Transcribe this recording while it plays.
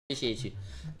Appreciate you.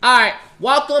 Alright,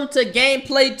 welcome to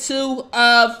gameplay 2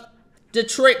 of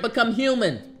Detroit Become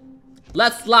Human.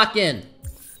 Let's lock in.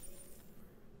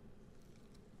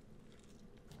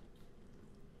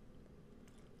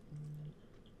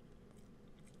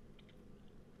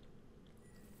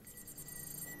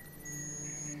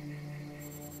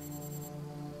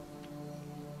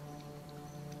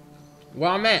 Where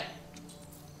I'm at?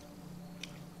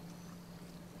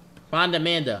 Find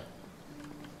Amanda.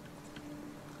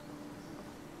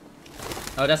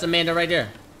 Oh, that's Amanda right there.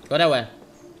 Go that way.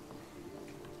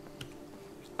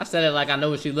 I said it like I know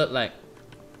what she looked like.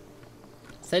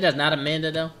 Say that's not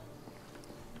Amanda though.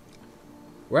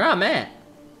 Where I'm at?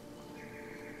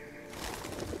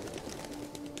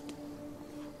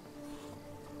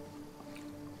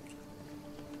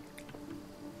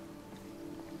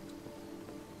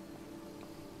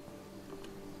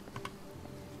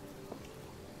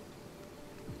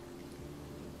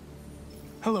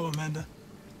 Hello, Amanda.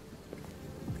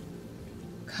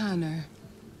 Connor,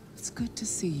 it's good to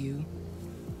see you.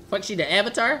 Fuck, she the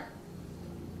Avatar?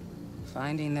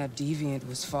 Finding that deviant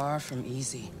was far from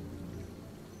easy.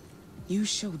 You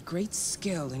showed great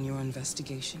skill in your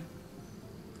investigation.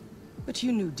 But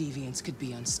you knew deviants could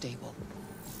be unstable.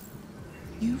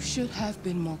 You should have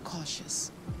been more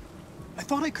cautious. I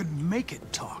thought I could make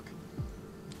it talk.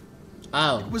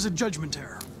 Oh. It was a judgment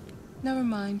error. Never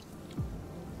mind.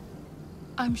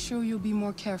 I'm sure you'll be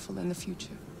more careful in the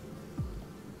future.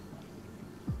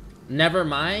 Never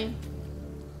mind?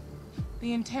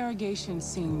 The interrogation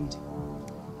seemed...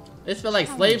 This feel like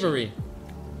slavery.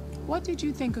 What did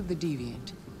you think of the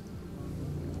deviant?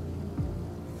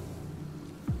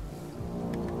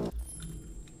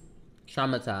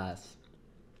 Traumatized.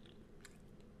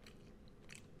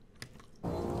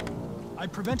 I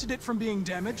prevented it from being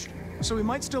damaged, so we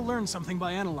might still learn something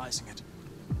by analyzing it.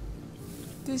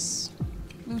 This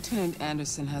Lieutenant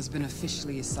Anderson has been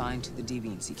officially assigned to the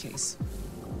deviancy case.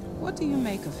 What do you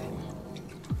make of him?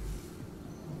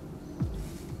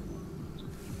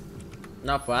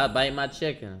 Not for I bite my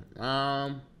chicken.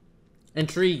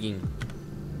 Intriguing.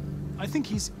 I think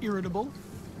he's irritable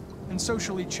and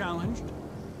socially challenged.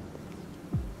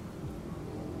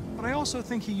 But I also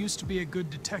think he used to be a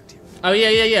good detective. Oh,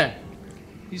 yeah.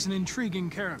 He's an intriguing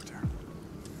character.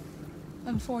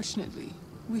 Unfortunately,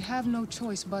 we have no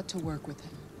choice but to work with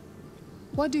him.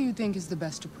 What do you think is the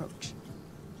best approach?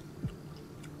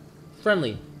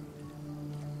 Friendly.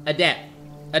 Adapt.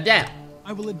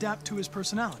 I will adapt to his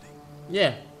personality.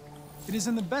 Yeah. It is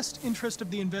in the best interest of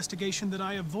the investigation that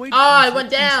I avoid it went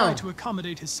conflict down. and try to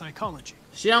accommodate his psychology.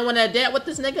 She don't want to adapt with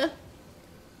this nigga?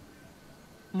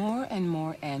 More and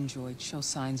more androids show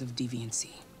signs of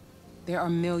deviancy. There are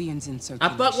millions in I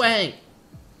circulation. fuck with Hank.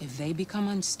 If they become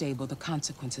unstable, the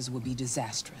consequences will be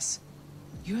disastrous.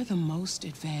 You're the most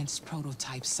advanced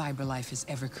prototype cyberlife has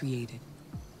ever created.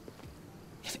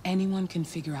 If anyone can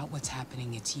figure out what's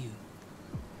happening, it's you.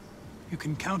 You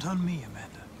can count on me,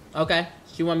 Amanda. Okay.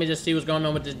 She want me to see what's going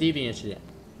on with this deviant shit.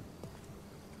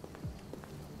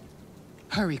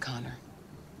 Hurry, Connor.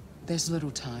 There's little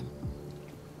time.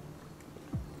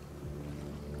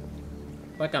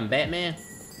 Like I'm Batman?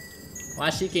 Why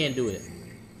she can't do it?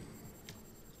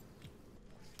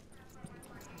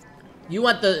 You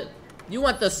want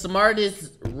the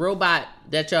smartest robot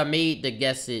that y'all made to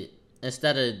guess it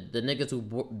instead of the niggas who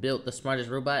built the smartest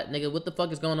robot? Nigga, what the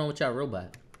fuck is going on with y'all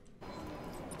robot?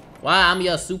 Why I'm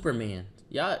your Superman?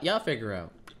 Y'all figure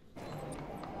out.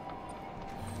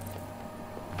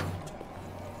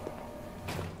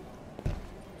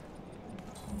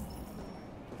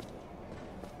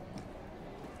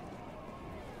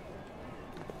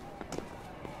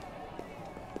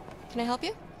 Can I help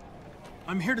you?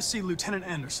 I'm here to see Lieutenant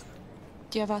Anderson.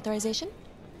 Do you have authorization?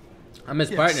 I'm his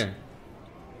Yes. partner.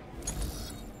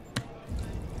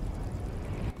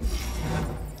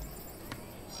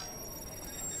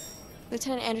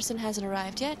 Lieutenant Anderson hasn't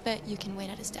arrived yet, but you can wait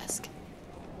at his desk.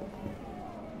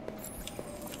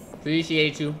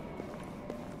 Appreciate you.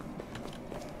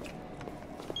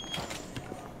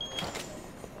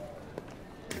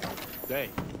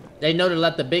 They know to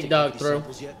let the big dog through.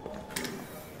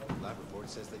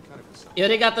 Yo,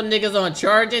 they got them niggas on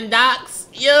charging docks.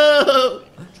 Yo!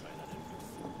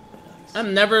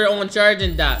 I'm never on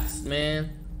charging docks,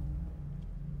 man.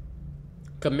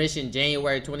 Commission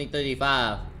January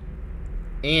 2035.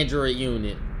 Android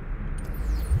unit.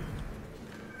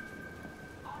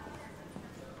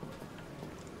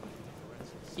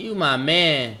 You my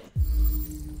man.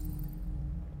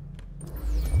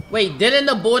 Wait, didn't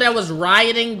the boy that was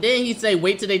rioting, didn't he say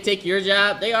wait till they take your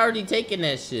job? They already taking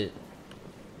that shit.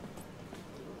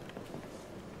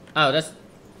 Oh, that's...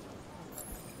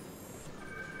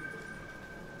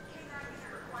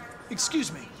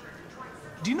 Excuse me.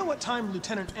 Do you know what time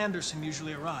Lieutenant Anderson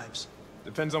usually arrives?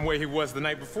 Depends on where he was the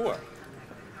night before.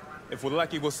 If we're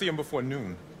lucky, we'll see him before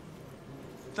noon.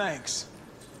 Thanks.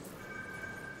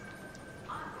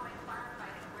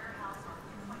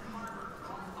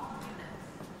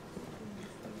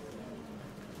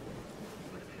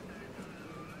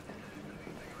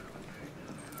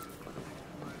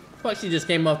 Fuck, she just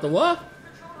came off the wall.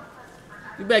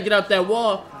 You better get off that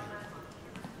wall.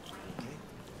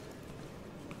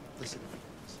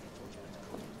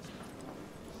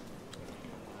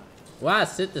 Why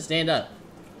sit to stand up?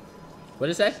 What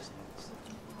did it say?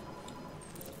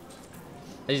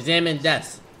 Examine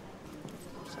desk.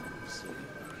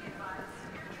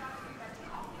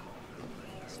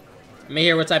 Let me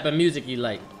hear what type of music you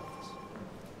like.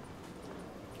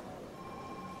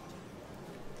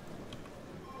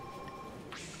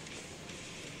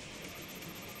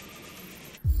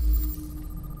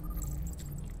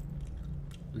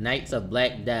 Knights of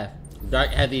Black Death. Dark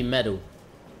heavy metal.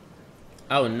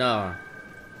 Oh no.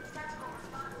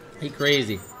 He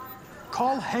crazy.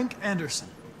 Call Hank Anderson.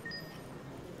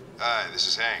 Hi, this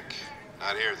is Hank.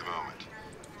 Not here at the moment.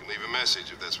 You can leave a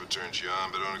message if that's what turns you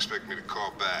on, but don't expect me to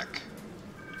call back.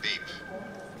 Beep.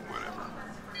 Whatever.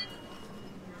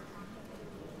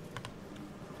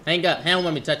 Hang up. He don't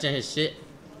want me touching his shit.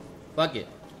 Fuck it.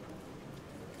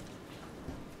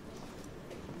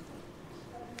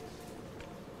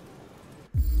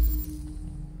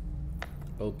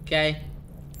 Okay.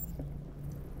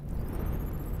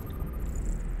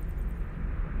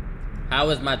 How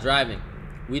is my driving?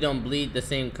 We don't bleed the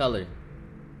same color.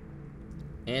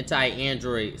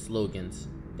 Anti-Android slogans.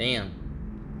 Damn.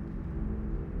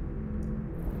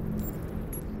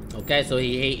 Okay, so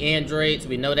he hate androids.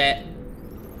 We know that.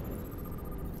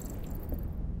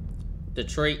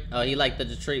 Detroit. Oh, he liked the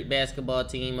Detroit basketball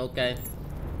team. Okay.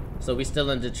 So we still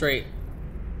in Detroit.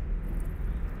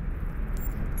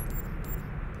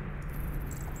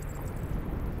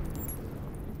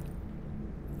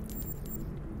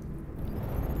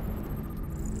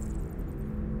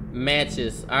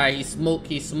 Matches. Alright, he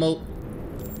smoked.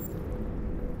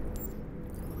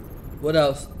 What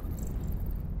else?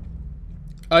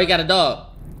 Oh, he got a dog.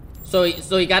 So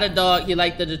he got a dog. He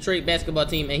liked the Detroit basketball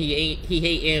team, and he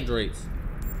hate androids.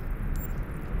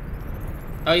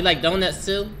 Oh, he like donuts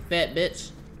too? Fat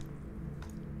bitch.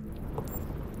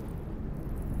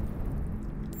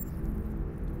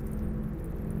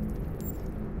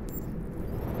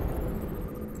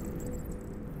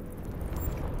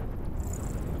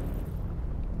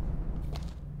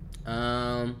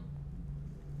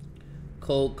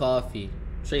 Cold coffee.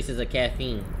 Traces of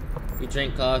caffeine. You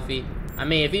drink coffee. I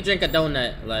mean, if you drink a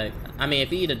donut, like, I mean,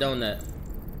 if you eat a donut.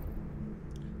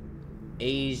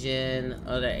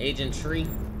 Asian tree.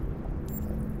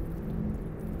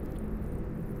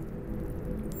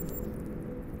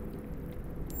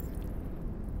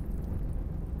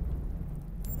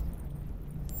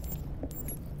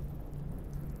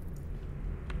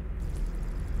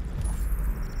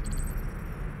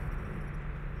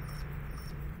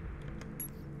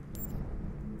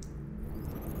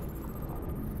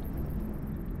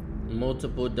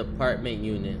 Multiple department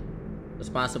unit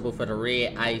responsible for the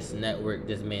Red Ice network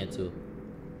dismantle.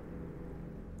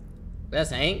 That's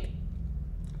Hank.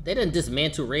 They didn't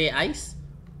dismantle Red Ice.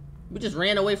 We just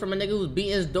ran away from a nigga who was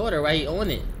beating his daughter while he on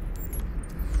it.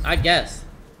 I guess.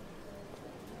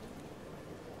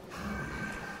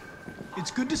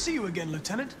 It's good to see you again,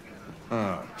 Lieutenant.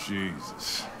 Oh,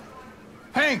 Jesus.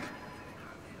 Hank!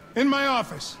 In my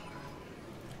office.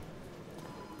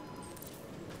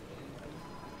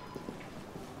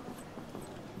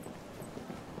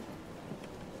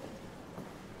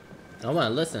 I want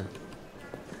to listen.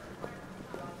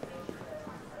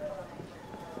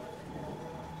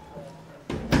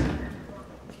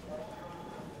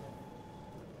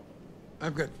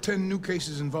 I've got 10 new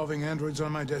cases involving androids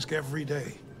on my desk every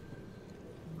day.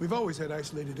 We've always had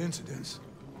isolated incidents.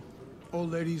 Old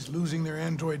ladies losing their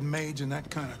android maids and that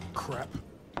kind of crap.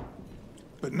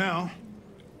 But now,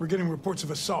 we're getting reports of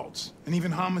assaults and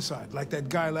even homicide, like that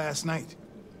guy last night.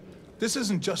 This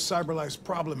isn't just CyberLife's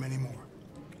problem anymore.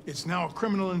 It's now a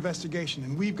criminal investigation,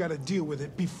 and we've got to deal with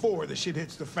it before the shit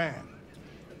hits the fan.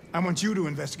 I want you to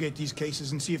investigate these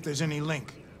cases and see if there's any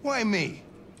link. Why me?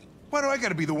 Why do I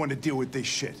gotta be the one to deal with this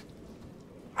shit?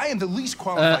 I am the least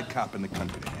qualified cop in the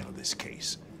country to handle this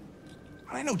case.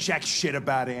 I know jack shit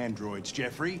about androids,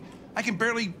 Jeffrey. I can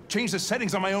barely change the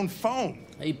settings on my own phone.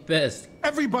 He pissed.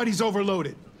 Everybody's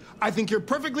overloaded. I think you're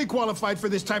perfectly qualified for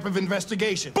this type of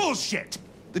investigation. Bullshit!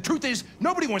 The truth is,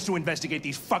 nobody wants to investigate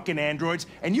these fucking androids,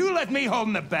 and you left me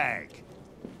holding the bag.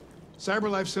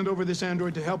 CyberLife sent over this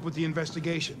android to help with the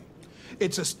investigation.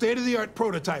 It's a state-of-the-art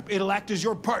prototype. It'll act as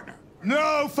your partner.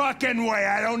 No fucking way.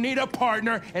 I don't need a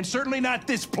partner, and certainly not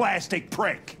this plastic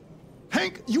prick.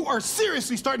 Hank, you are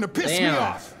seriously starting to piss me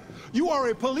off. You are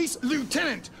a police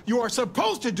lieutenant. You are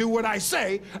supposed to do what I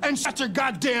say and shut your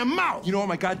goddamn mouth. You know what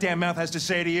my goddamn mouth has to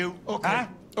say to you? Okay. Huh?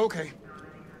 Okay.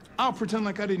 I'll pretend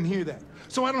like I didn't hear that.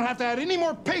 So I don't have to add any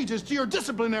more pages to your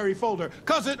disciplinary folder,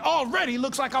 because it already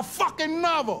looks like a fucking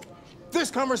novel. This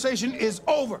conversation is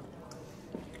over.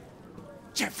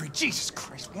 Jeffrey, Jesus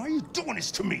Christ, why are you doing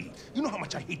this to me? You know how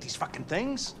much I hate these fucking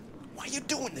things. Why are you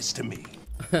doing this to me?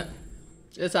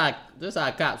 This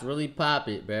how cops really pop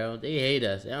it, bro. They hate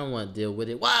us. They don't want to deal with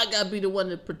it. Why I gotta be the one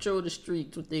to patrol the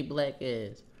streets with their black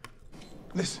ass?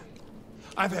 Listen,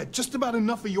 I've had just about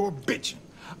enough of your bitching.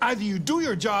 Either you do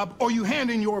your job or you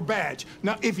hand in your badge.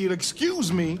 Now, if you'll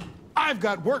excuse me, I've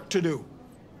got work to do.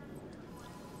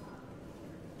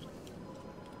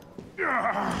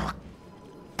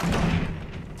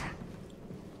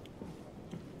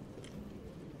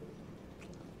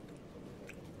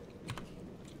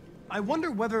 I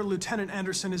wonder whether Lieutenant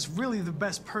Anderson is really the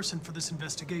best person for this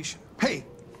investigation. Hey,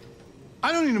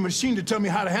 I don't need a machine to tell me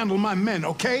how to handle my men,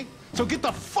 okay? So get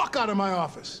the fuck out of my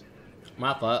office.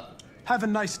 My fault. Have a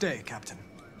nice day, Captain.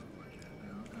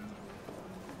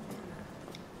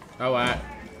 All right.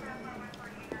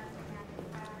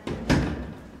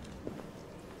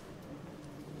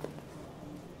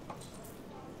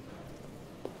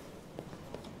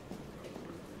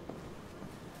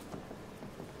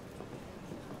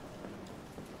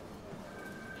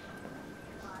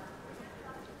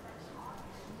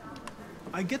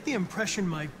 I get the impression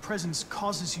my presence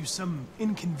causes you some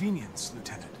inconvenience,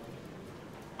 Lieutenant.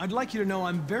 I'd like you to know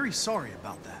I'm very sorry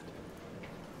about that.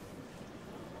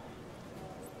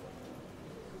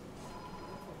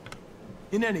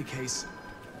 In any case,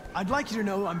 I'd like you to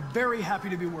know I'm very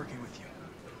happy to be working with you.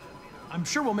 I'm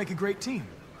sure we'll make a great team.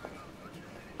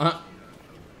 Now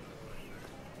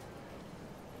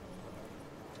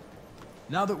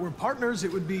that we're partners,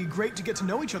 it would be great to get to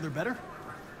know each other better.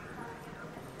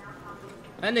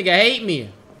 That nigga hate me.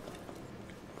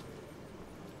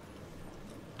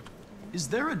 Is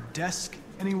there a desk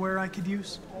anywhere I could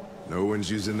use? No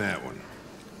one's using that one.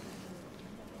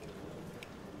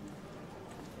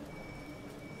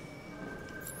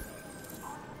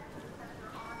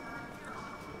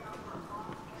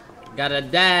 Got a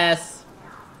desk.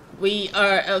 We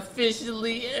are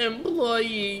officially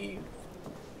employees.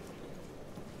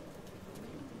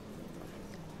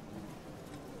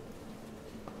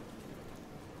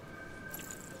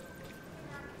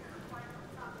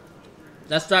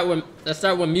 Let's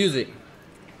start with music.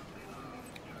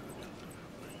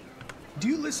 Do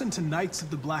you listen to Knights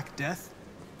of the Black Death?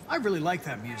 I really like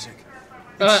that music.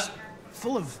 It's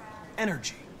full of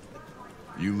energy.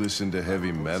 You listen to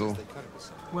heavy metal?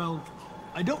 Well,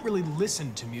 I don't really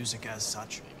listen to music as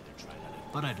such,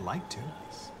 but I'd like to.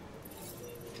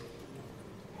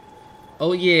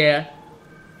 Oh yeah.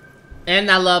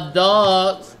 And I love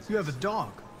dogs. You have a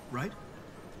dog, right?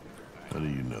 How do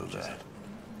you know that?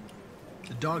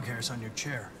 The dog hair's on your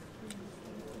chair.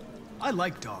 I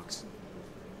like dogs.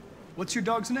 What's your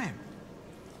dog's name?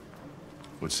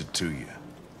 What's it to you?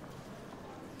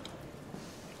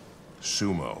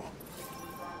 Sumo.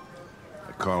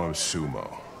 I call him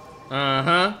Sumo.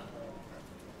 Uh-huh.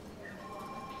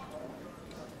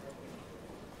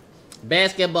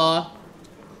 Basketball.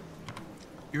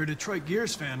 You're a Detroit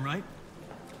Gears fan, right?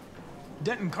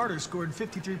 Denton Carter scored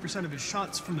 53% of his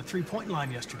shots from the three-point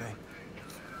line yesterday.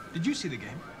 Did you see the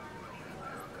game?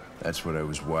 That's what I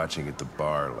was watching at the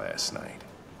bar last night.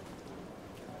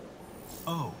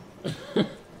 Oh.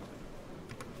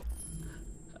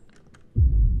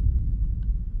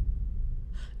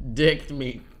 Dicked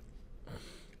me.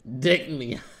 Dicked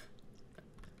me.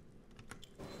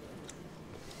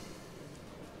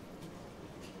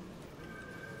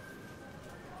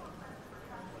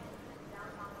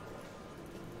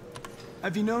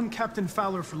 Have you known Captain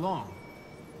Fowler for long?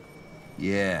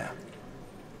 Yeah.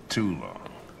 Too long.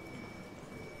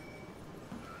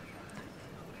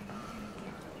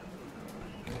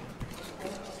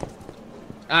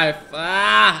 Alright,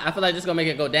 I feel like this is gonna make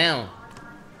it go down.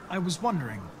 I was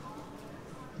wondering,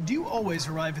 do you always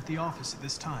arrive at the office at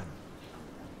this time?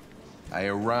 I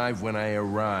arrive when I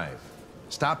arrive.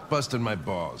 Stop busting my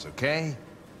balls, okay?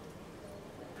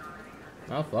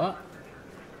 Oh, fuck.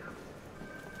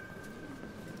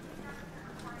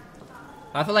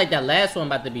 I feel like that last one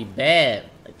about to be bad.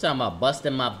 They talking about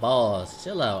busting my balls.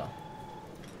 Chill out.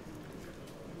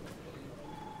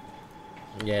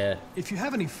 Yeah. If you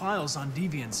have any files on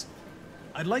deviants,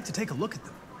 I'd like to take a look at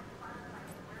them.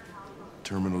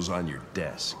 Terminal's on your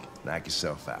desk. Knock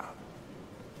yourself out.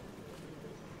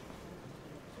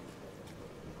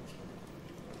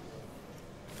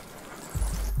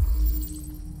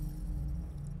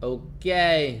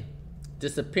 Okay.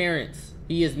 Disappearance.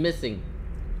 He is missing.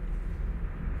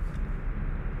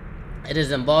 It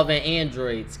is involving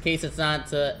androids. Case assigned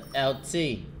to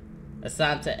LT.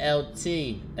 Assigned to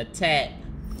LT. Attack.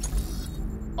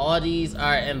 All these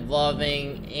are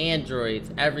involving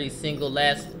androids. Every single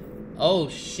last... Oh,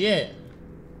 shit.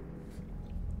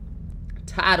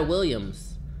 Todd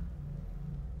Williams.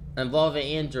 Involving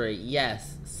android.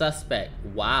 Yes. Suspect.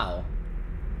 Wow.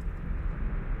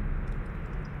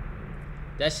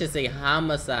 That shit's a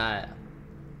homicide.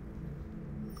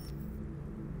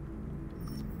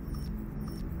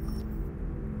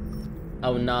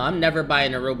 Oh no, I'm never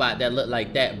buying a robot that look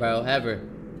like that, bro, ever.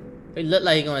 He look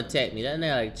like he gonna attack me. That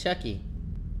nigga like Chucky.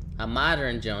 A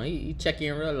modern John. He Chucky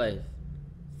in real life.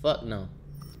 Fuck no.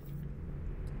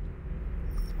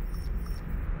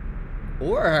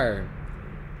 Or her.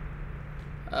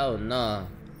 Oh no.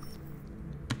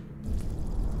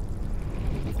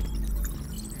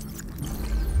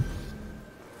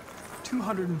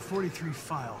 $243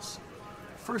 files.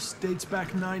 First dates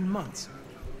back 9 months.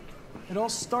 It all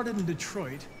started in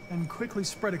Detroit and quickly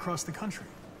spread across the country.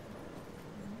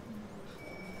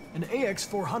 An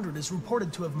AX-400 is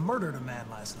reported to have murdered a man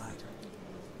last night.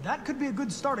 That could be a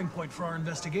good starting point for our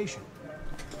investigation.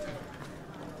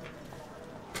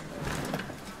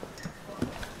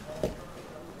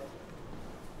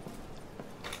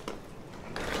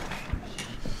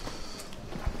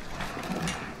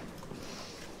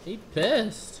 He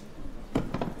pissed.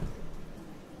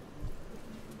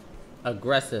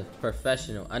 Aggressive,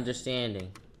 professional,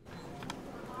 understanding.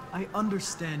 I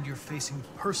understand you're facing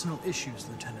personal issues,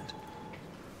 Lieutenant.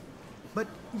 But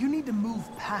you need to move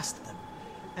past them.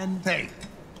 And... Hey,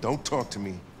 don't talk to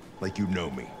me like you know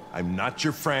me. I'm not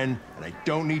your friend, and I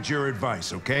don't need your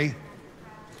advice, okay?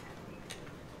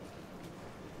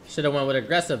 Should have went with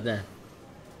aggressive then.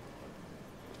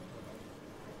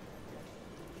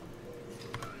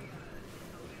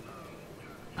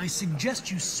 I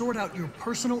suggest you sort out your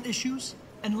personal issues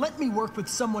and let me work with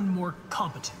someone more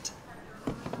competent.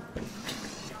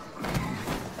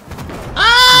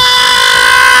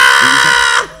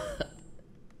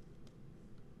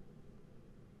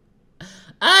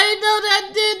 I didn't know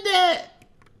that did that.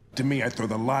 To me, I'd throw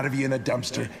the lot of you in a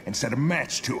dumpster and set a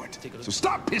match to it. So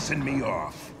stop pissing me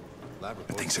off. But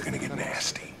things are gonna get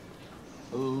nasty.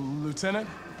 Lieutenant?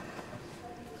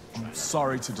 I'm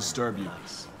sorry to disturb you.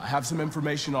 I have some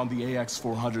information on the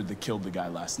AX-400 that killed the guy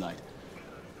last night.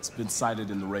 It's been sighted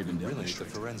in the Ravendale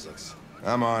district. Forensics.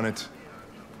 I'm on it.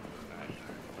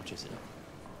 I'll chase it up.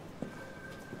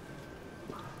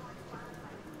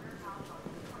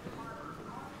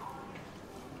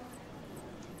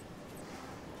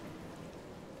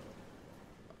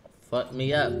 Fuck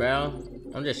me up, bro.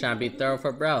 I'm just trying to be thorough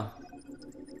for bro.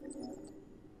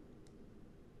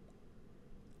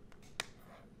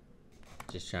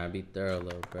 Just trying to be thorough,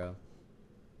 little bro.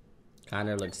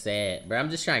 Kinda looks sad, bro. I'm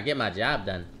just trying to get my job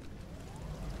done.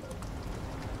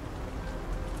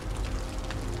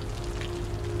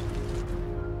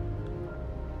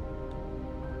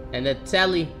 And the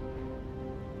telly.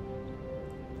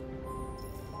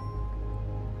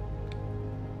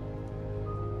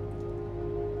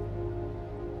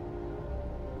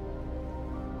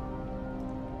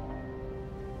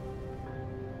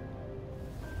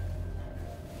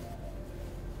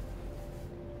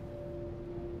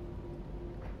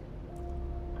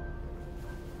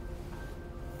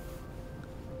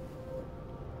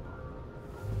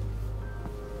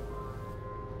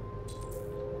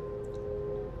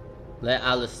 Let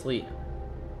Alice sleep.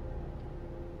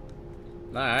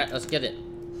 Alright, let's get it.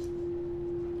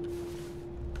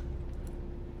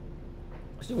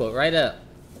 She woke right up.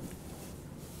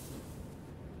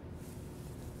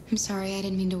 I'm sorry, I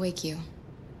didn't mean to wake you.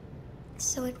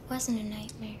 So it wasn't a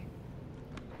nightmare.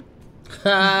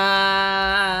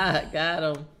 Ha!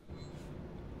 Got him.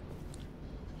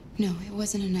 No, it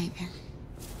wasn't a nightmare.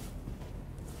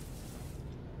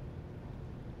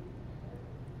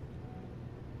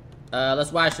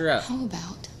 Let's wash her up. How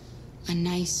about a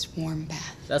nice warm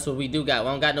bath? That's what we do got. We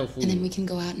don't got no food. And then we can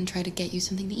go out and try to get you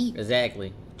something to eat.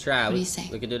 Exactly. Try. What do you say?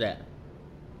 We can do that.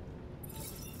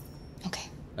 Okay.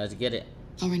 Let's get it.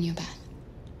 I'll run you a bath.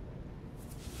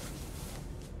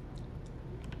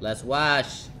 Let's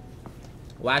wash.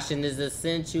 Washing is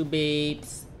essential,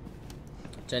 babes.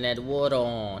 Turn that water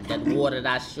on. That water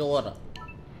that shorter.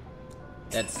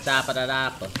 That stopper that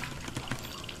upper.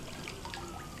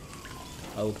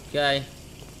 Okay.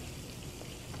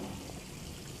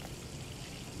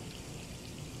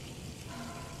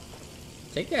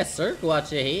 Take that circle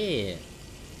out your head.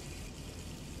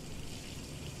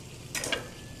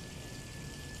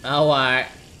 Oh, alright.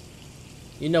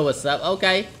 You know what's up.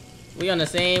 Okay. We on the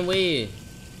same wave.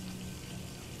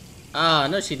 Oh,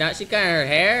 no, she not. She got her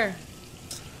hair.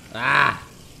 Ah.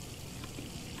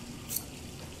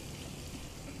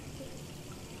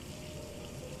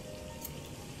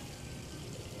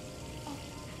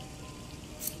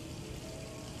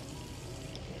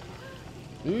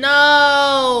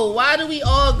 No! Why do we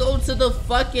all go to the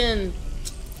fucking...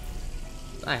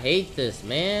 I hate this,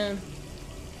 man.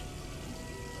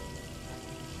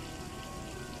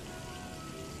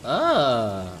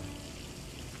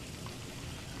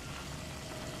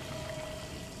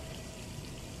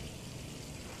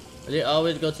 They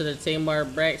always go to the Tamar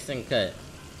Braxton cut.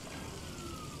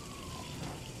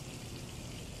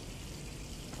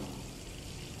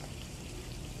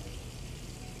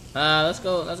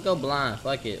 Let's go blind.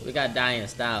 Fuck it. We got die in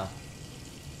style.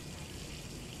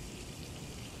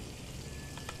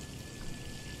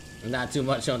 Not too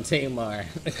much on Tamar.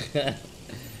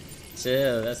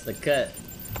 Chill, that's the cut.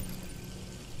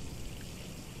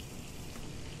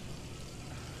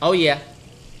 Oh yeah.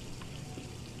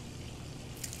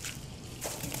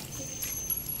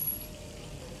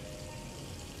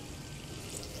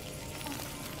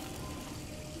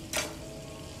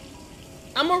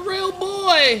 I'm a real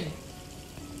boy.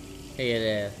 Hey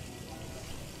there.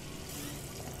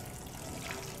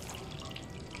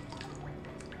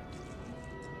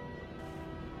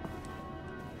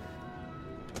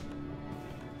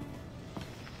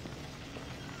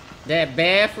 That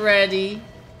bath ready.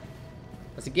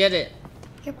 Let's get it.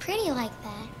 You're pretty like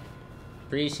that.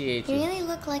 Appreciate you. You really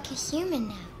look like a human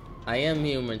now. I am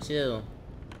human, chill.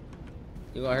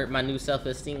 You gonna hurt my new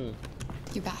self-esteem.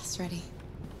 Your bath's ready.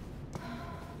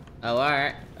 Oh,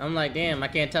 alright. I'm like, damn, I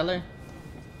can't tell her.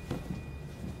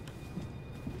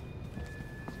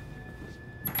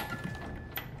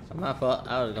 It's my fault.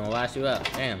 I was gonna wash you up.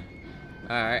 Damn.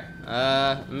 Alright.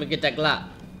 Let me get that Glock.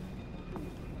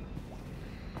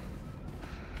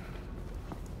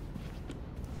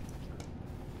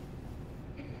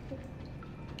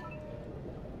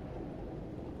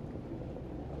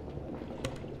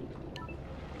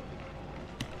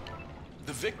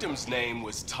 The victim's name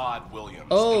was Todd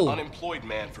Williams, an unemployed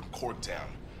man from Corktown.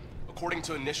 According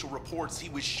to initial reports, he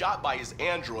was shot by his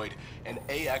android, an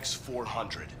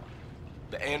AX-400.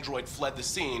 The android fled the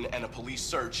scene, and a police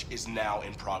search is now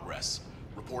in progress.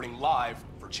 Reporting live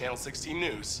for Channel 16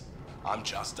 News, I'm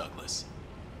Josh Douglas.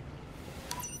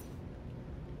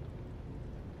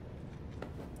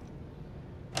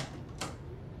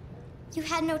 You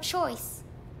had no choice.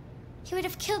 He would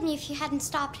have killed me if you hadn't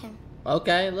stopped him.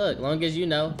 Okay, look, long as you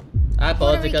know. I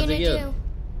paused because of you. Do?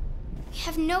 We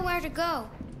have nowhere to go.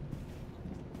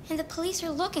 And the police are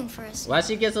looking for us. Why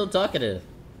she get so talkative?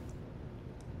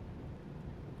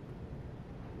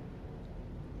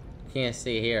 Can't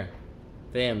stay here.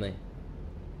 Family.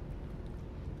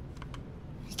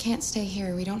 We can't stay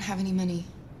here. We don't have any money.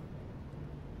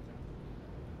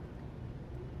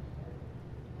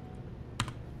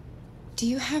 Do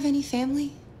you have any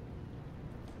family?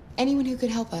 Anyone who could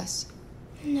help us?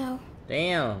 No.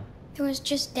 Damn. There was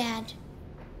just Dad.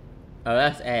 Oh,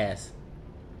 that's ass.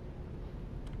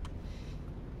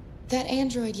 That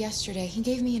android yesterday, he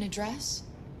gave me an address.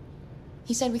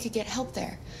 He said we could get help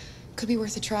there. Could be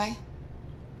worth a try.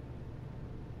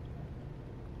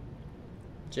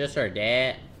 Just her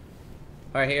dad.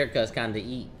 Her haircut's kinda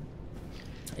eat.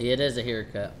 Yeah, it is a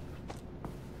haircut.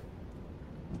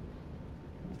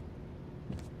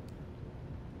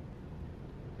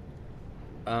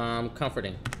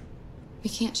 Comforting. We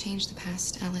can't change the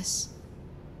past, Alice.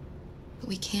 But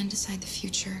we can decide the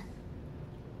future.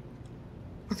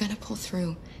 We're gonna pull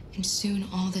through, and soon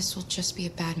all this will just be a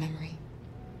bad memory.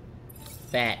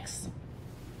 Facts.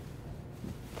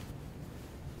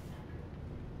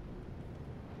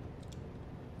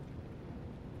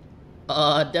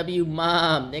 W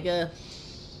mom, nigga.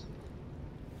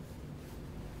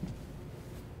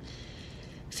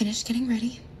 Finish getting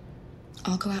ready.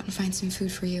 I'll go out and find some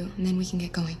food for you, and then we can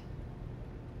get going.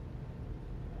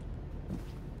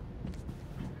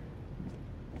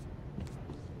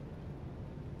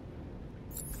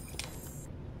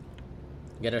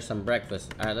 Get her some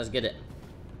breakfast. Alright, let's get it.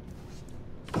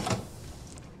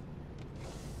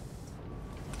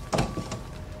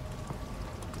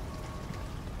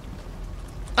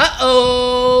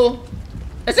 Uh-oh!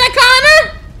 Is that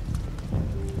Connor?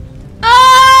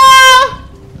 Oh!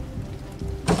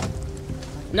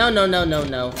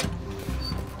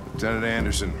 Lieutenant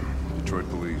Anderson, Detroit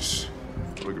Police.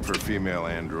 Looking for a female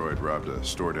android. Robbed a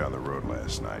store down the road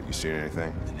last night. You seen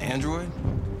anything? An android?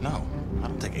 No, I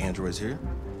don't take androids here.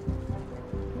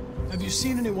 Have you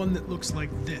seen anyone that looks like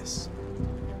this?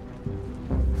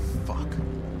 Fuck.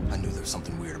 I knew there was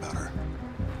something weird about her.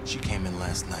 She came in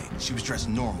last night. She was dressed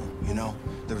normal, you know?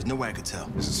 There was no way I could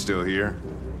tell. Is it still here?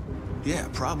 Yeah,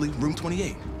 probably. Room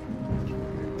 28.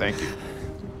 Thank you.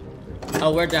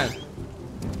 Oh, we're done.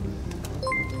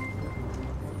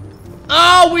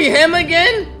 Oh, we him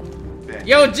again?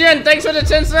 Yo, Jen, thanks for the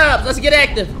 10 subs. Let's get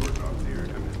active.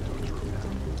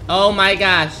 Oh my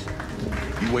gosh.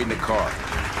 You wait in the car.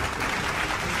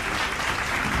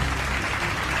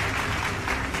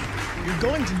 You're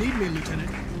going to need me,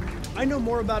 Lieutenant. I know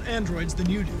more about androids than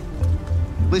you do.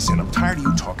 Listen, I'm tired of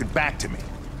you talking back to me.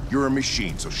 You're a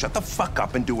machine, so shut the fuck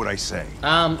up and do what I say.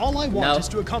 All I want is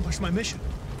to accomplish my mission.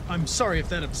 I'm sorry if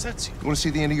that upsets you. You want to see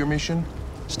the end of your mission?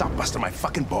 Stop busting my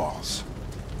fucking balls.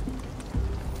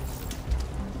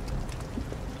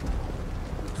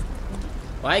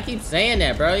 Why you keep saying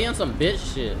that, bro? You on some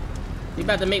bitch shit. You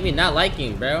about to make me not like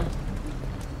him, bro.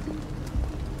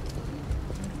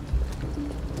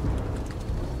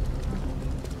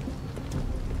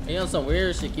 You on some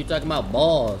weird shit. Keep talking about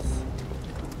balls.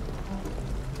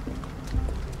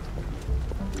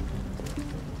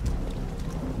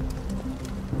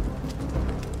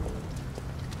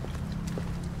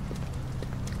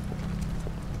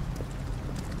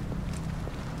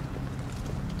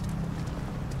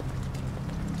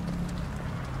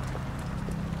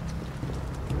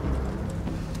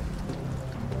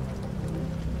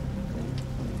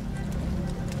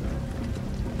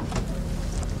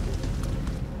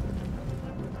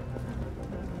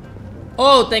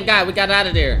 Oh, thank God, we got out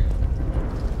of there.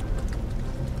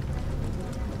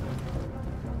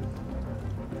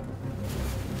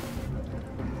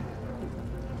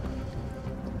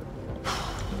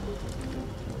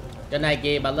 Good night,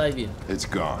 Gabe. I love you. It's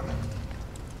gone.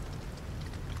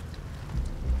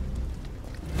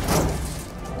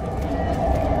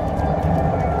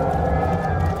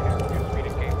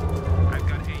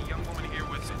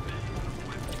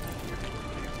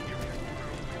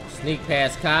 Sneak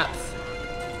past cops.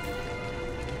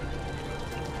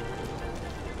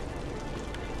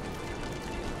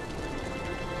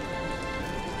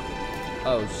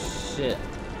 Oh shit.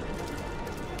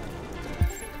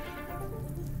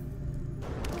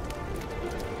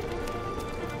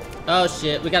 Oh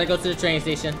shit, we gotta go to the train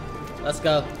station. Let's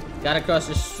go. Gotta cross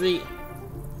the street.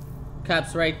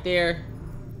 Cops right there.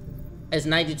 It's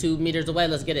 92 meters away,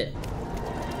 let's get it.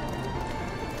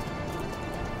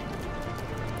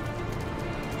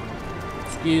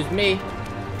 Excuse me.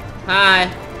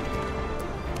 Hi.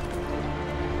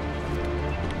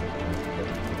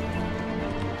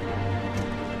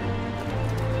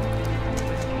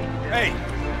 Hey,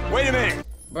 wait a minute.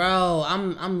 Bro,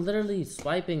 I'm literally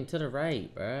swiping to the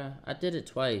right, bro. I did it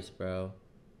twice, bro.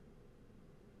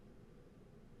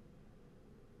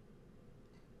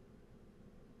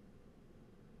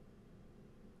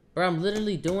 Bro, I'm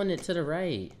literally doing it to the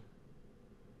right.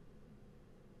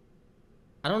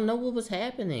 I don't know what was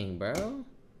happening, bro.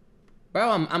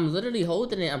 Bro, I'm literally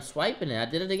holding it. I'm swiping it. I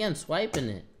did it again, swiping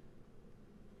it.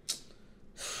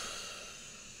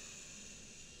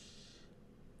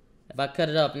 If I cut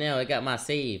it off now, it got my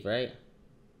save, right?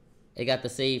 It got the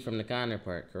save from the Connor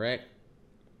part, correct?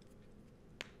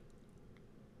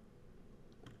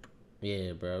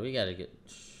 Yeah, bro, we gotta get...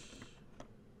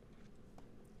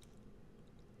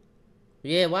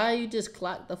 Yeah, why you just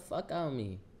clock the fuck out of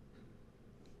me?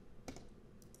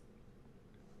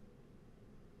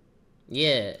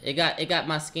 Yeah, it got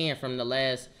my scan from the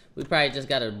last... We probably just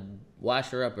gotta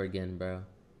wash her up again, bro.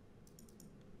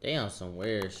 They on some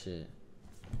weird shit.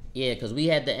 Yeah, because we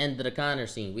had the end of the Connor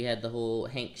scene. We had the whole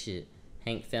Hank shit.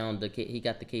 Hank found the case. He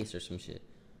got the case or some shit.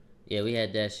 Yeah, we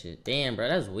had that shit. Damn, bro,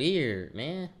 that's weird,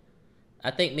 man.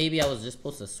 I think maybe I was just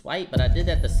supposed to swipe, but I did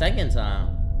that the second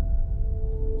time.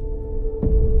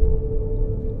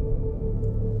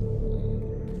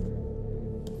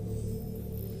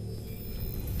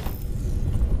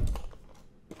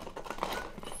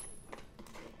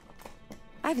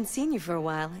 I haven't seen you for a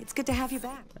while. It's good to have you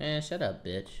back. Man, shut up,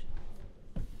 bitch.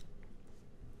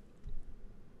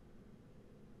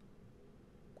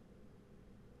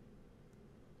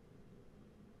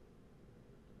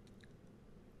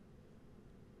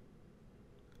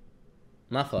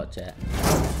 My fault, chat.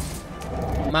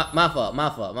 My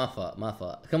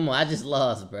fault. Come on, I just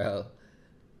lost, bro.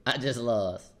 I just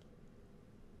lost.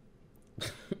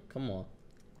 Come on.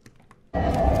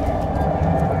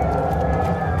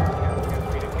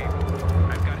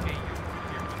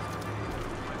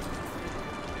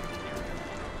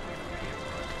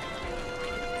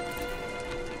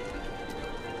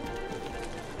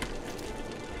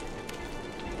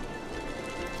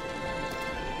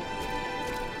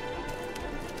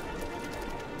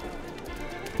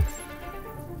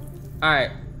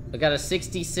 Alright, we got a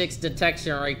 66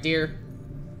 detection right there.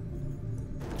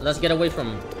 Let's get away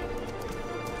from him.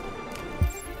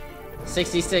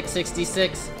 66,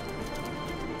 66.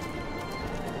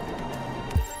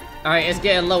 Alright, it's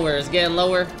getting lower, it's getting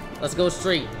lower. Let's go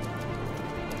straight.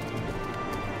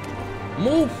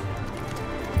 Move!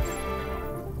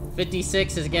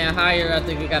 56 is getting higher. I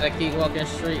think we gotta keep walking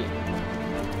straight.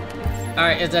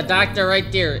 Alright, it's a doctor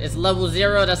right there. It's level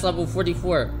 0, that's level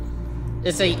 44.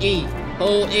 It's a E.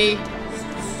 Hold E.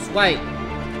 Swipe.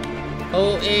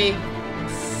 Hold E.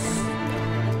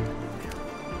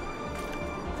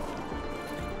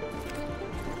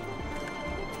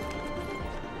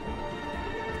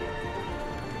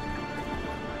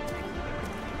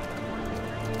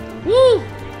 Woo!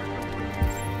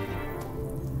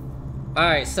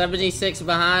 Alright, 76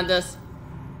 behind us.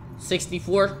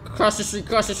 64. Cross the street,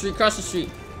 cross the street, cross the street.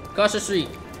 Cross the street,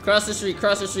 cross the street,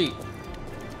 cross the street.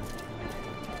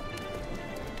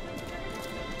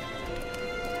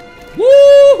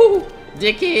 Woo!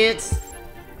 Dickheads.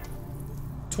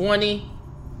 20.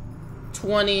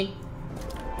 20.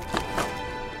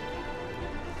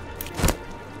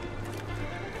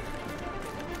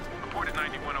 Reported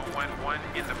 91011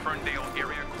 in the Ferndale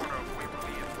area, corner of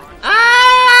Waverly and Front.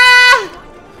 Ah!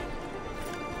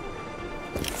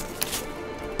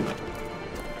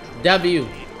 W.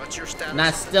 What's your status?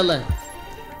 Not stealing.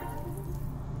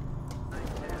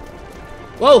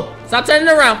 Whoa! Stop turning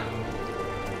around.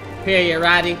 Period,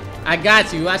 Roddy. I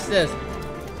got you. Watch this.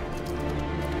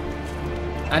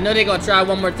 I know they're gonna try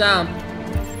one more time.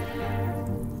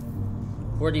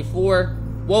 44.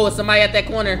 Whoa, somebody at that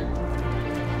corner.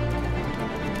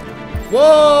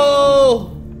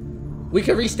 Whoa! We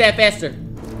can reach that faster.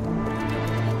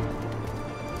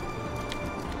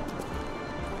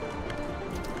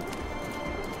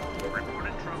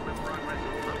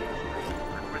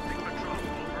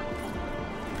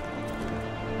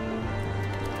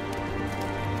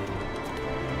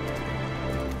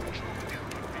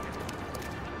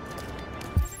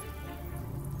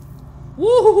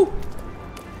 Woo!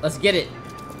 Let's get it.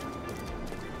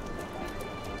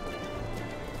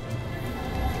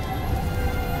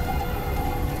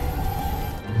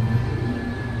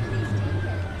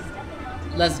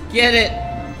 Let's get it.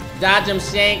 Dodge him,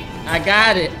 Shank. I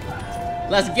got it.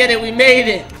 Let's get it. We made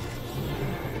it.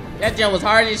 That jump was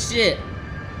hard as shit.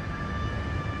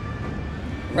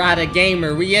 Ride a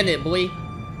gamer. We in it, boy.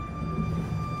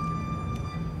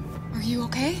 Are you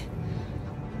okay?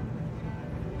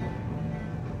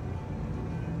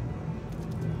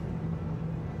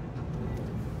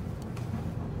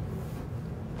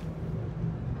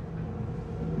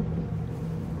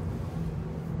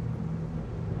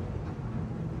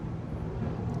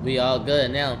 We all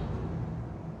good now.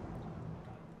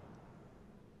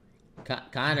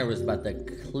 Connor was about to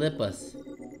clip us.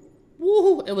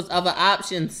 Woo! It was other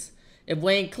options. If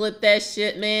we ain't clipped that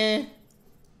shit, man,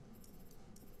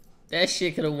 that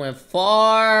shit could have went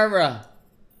far.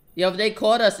 Yo, if they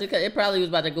caught us, it probably was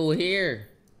about to go here.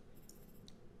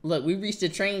 Look, we reached the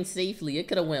train safely. It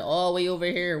could have went all the way over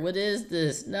here. What is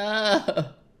this? No.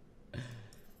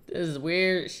 This is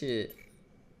weird shit.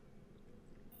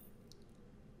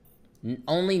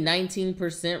 Only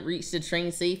 19% reached the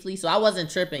train safely, so I wasn't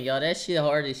tripping, y'all. That shit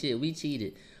hard as shit. We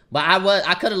cheated, but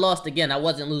I could have lost again. I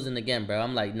wasn't losing again, bro.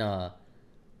 I'm like, nah.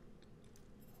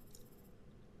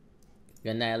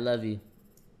 Good night. I love you.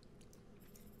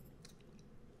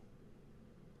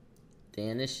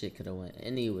 Damn, this shit could have went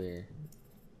anywhere.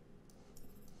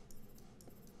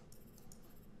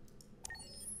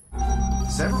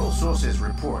 Several sources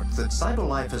report that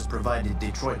CyberLife has provided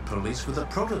Detroit police with a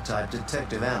prototype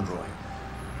detective android.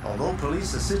 Although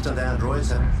police assistant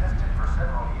androids have existed for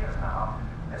several years now,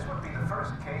 this would be the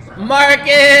first case of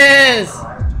Markus!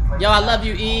 Yo, I love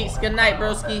you, Eeks. Good night,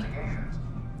 broski.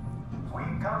 We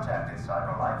contacted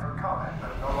CyberLife for comment,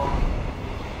 but no longer.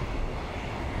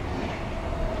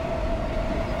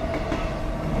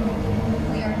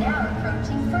 We are now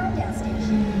approaching Ferndale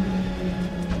Station.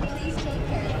 Please take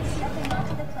care of stepping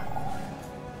onto the platform.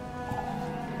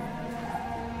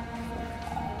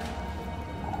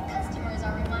 Customers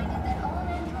are reminded that all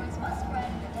androids must run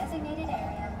in the designated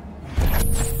area.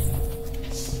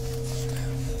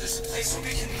 This place will be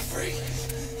free.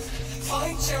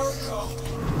 Find Jericho.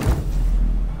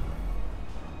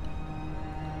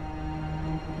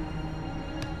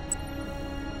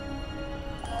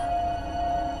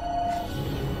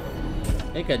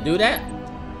 They could do that?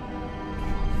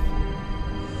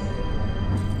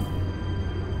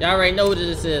 Y'all already know what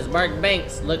this is. Mark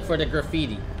Banks, look for the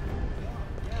graffiti.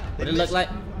 What it look like?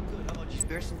 How about you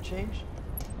spare some change?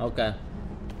 Okay.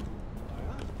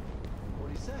 What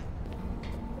do you say?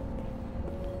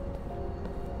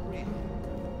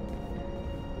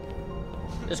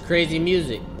 This crazy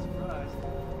music.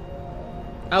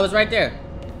 I was right there.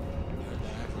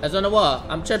 That's on the wall.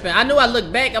 I'm tripping. I knew I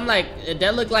looked back. I'm like,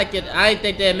 that looked like it. I didn't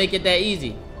think they'd make it that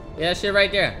easy. Yeah, that shit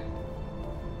right there.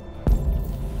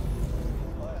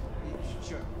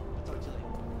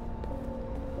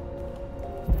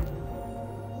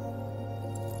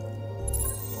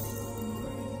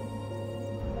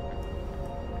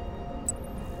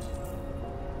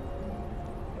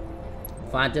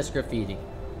 Find this graffiti.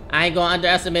 I ain't gonna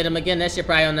underestimate him again. That shit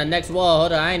probably on the next wall.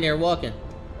 Hold on, I ain't there walking.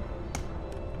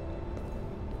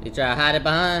 You try to hide it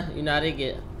behind? You know how they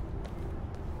get.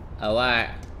 Oh, alright.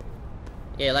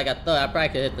 Yeah, like I thought, I probably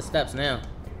could hit the steps now.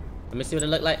 Let me see what it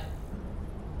look like.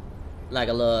 Like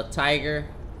a little tiger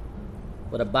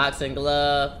with a boxing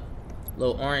glove,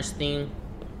 little orange theme.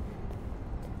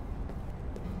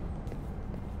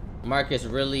 Markus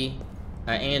really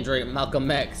an android Malcolm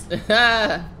X.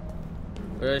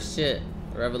 Real shit.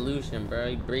 Revolution, bro.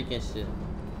 You breaking shit.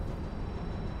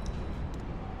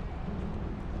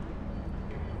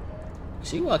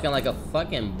 She walking like a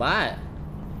fucking bot.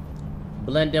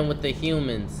 Blend in with the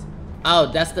humans.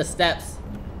 Oh, that's the steps.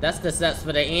 That's the steps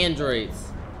for the androids.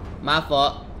 My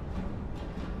fault.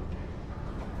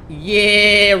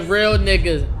 Yeah, real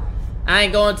niggas. I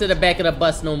ain't going to the back of the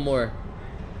bus no more.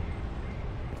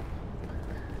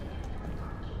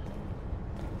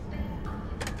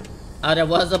 Oh, there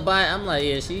was a bot? I'm like,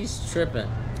 yeah, she's tripping.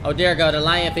 Oh, there go, the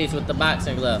lion face with the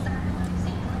boxing glove.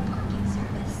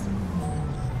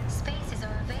 Spaces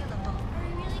are available.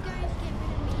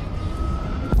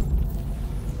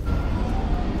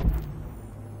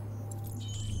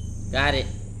 Got it.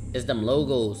 It's them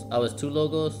logos. Oh, it's 2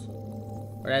 logos?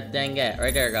 Where that thing at?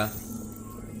 Right there, go.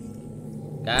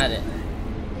 Got it.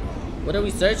 What are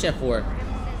we searching for?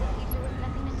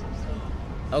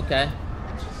 Okay.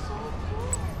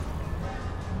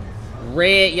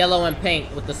 Red, yellow, and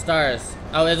pink with the stars.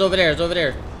 Oh, it's over there. It's over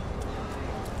there.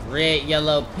 Red,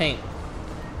 yellow, pink.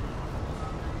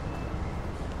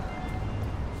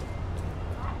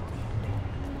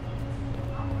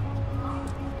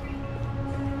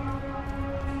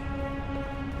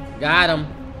 Got him.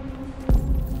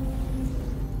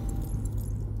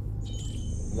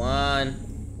 1,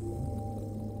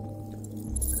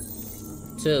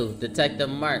 2. Detective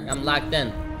Mark. I'm locked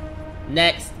in.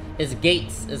 Next. It's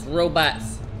gates, it's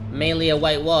robots, mainly a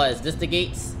white wall. Is this the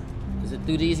gates? Is it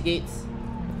through these gates?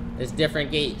 It's different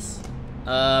gates.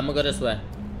 I'm gonna go this way.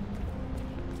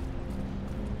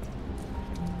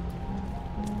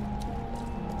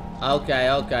 Okay,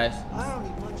 okay.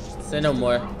 Say no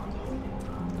more.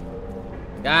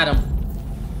 Got him.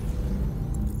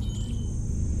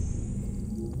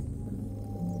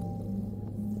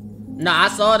 No, I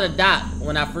saw the dot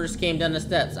when I first came down the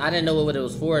steps. I didn't know what it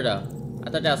was for though. I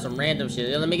thought that was some random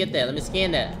shit. Let me get that. Let me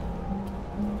scan that.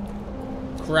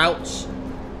 Crouch.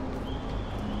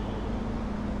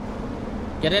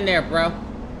 Get in there, bro.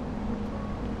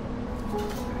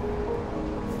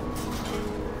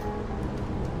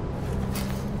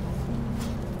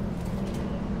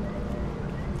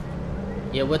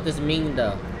 Yeah, what does mean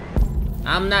though?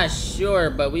 I'm not sure,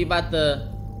 but we about to...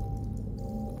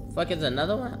 Fuck, is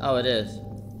another one? Oh, it is.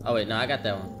 Oh wait, no, I got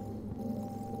that one.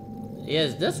 Yeah,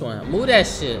 it's this one. Move that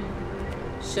shit.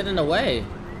 Shit in the way.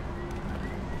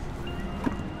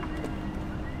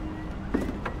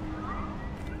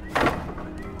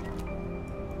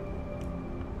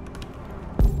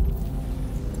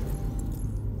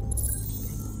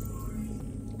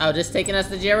 Oh, just taking us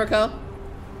to Jericho?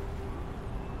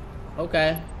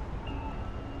 Okay.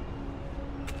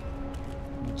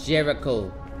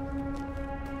 Jericho.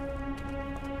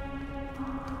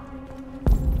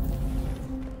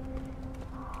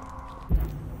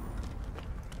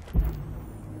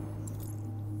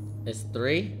 It's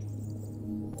 3.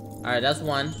 Alright, that's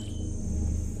 1.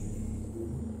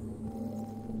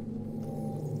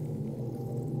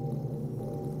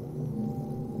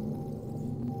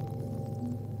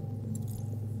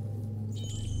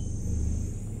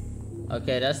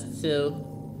 Okay, that's 2.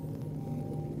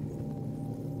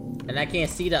 And I can't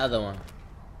see the other one.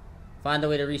 Find a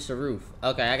way to reach the roof.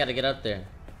 Okay, I gotta get up there.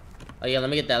 Oh yeah, let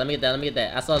me get that, let me get that, let me get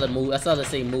that. I saw the move, I saw the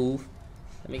say move.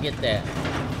 Let me get that.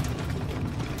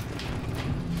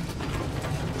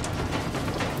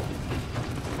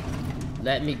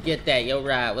 Let me get that. Yo,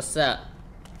 Rod, what's up?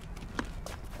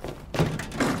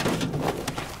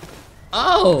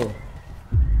 Oh!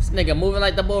 This nigga moving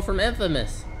like the boy from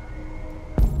Infamous.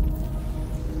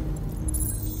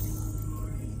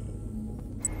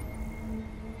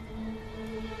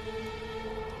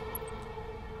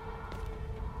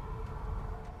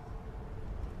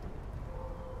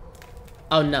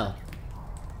 Oh no.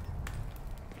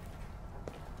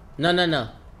 No, no, no.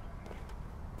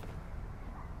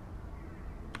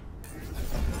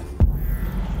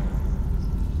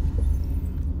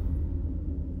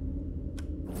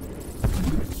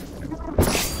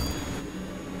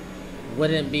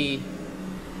 Would it be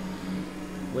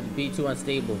too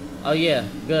unstable? Oh yeah,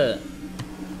 good.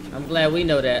 I'm glad we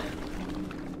know that.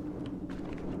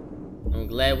 I'm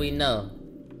glad we know.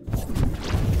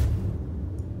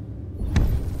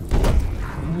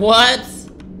 What?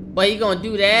 But you gonna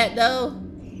do that though?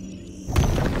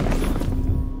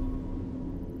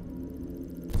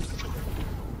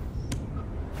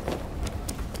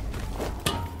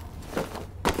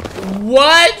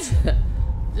 What?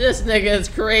 This nigga is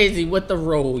crazy with the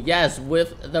roll. Yes,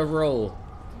 with the roll.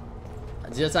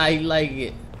 Just how he like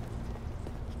it.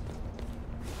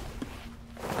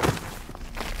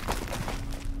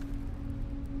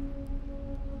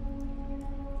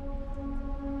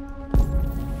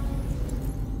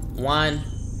 One.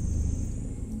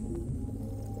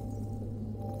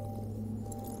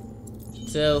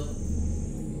 Two.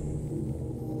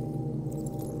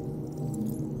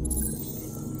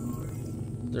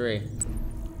 Three.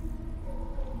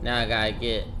 Now I gotta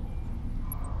get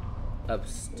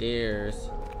upstairs.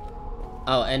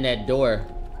 Oh, and that door.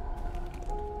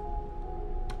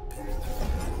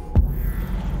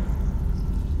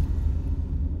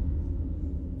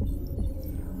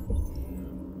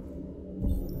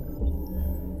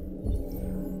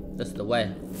 That's the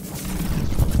way.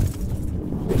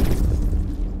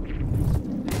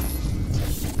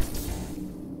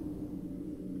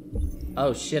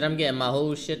 Oh shit, I'm getting my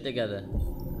whole shit together.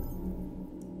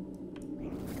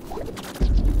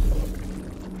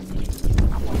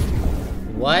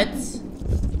 What?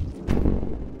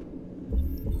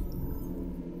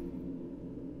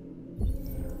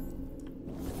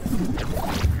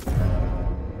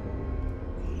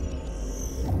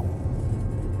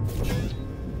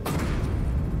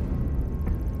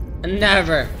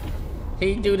 Never.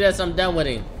 He do this, I'm done with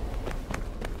him.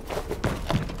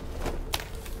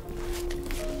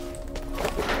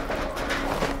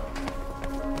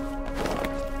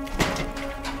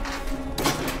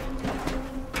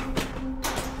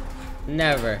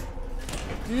 Never.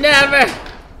 Never.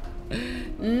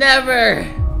 Never.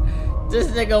 This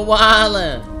nigga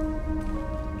wildin'.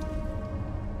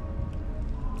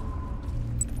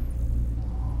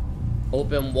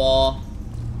 Open wall.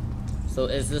 So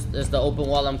is the open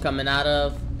wall I'm coming out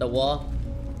of? The wall?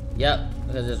 Yep,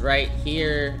 because it's right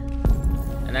here.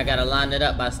 And I gotta line it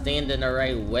up by standing the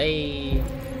right way.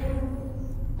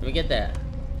 Let me get that.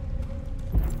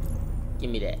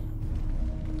 Give me that.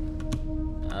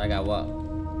 I got what?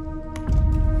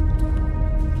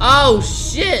 Oh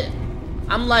shit!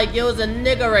 I'm like, yo, it's a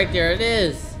nigga right there. It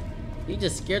is. He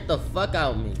just scared the fuck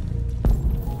out of me.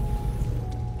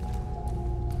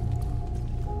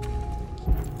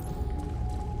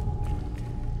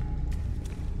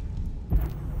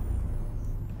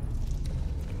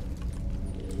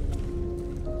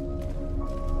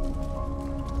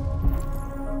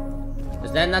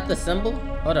 Is that not the symbol?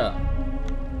 Hold up.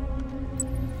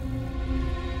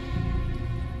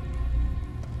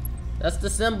 That's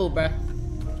the symbol, bruh.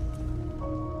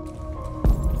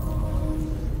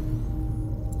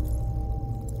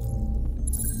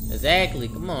 Exactly.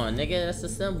 Come on, nigga. That's the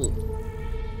symbol.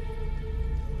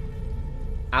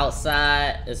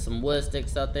 Outside is some wood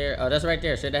sticks out there. Oh, that's right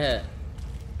there. Straight ahead.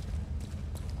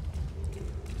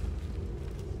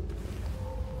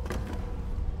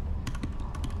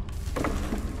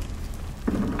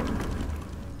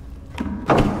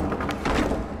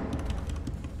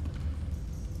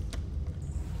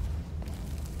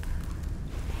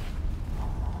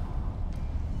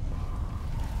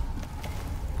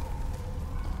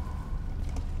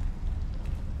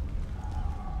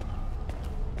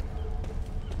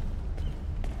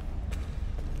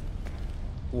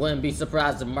 Wouldn't be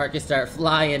surprised if Markus start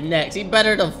flying next. He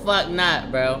better the fuck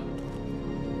not, bro.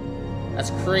 That's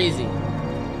crazy.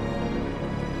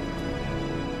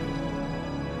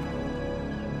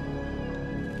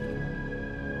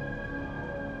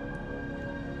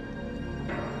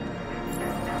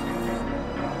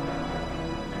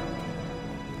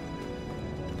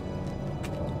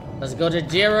 Let's go to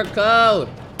Jericho.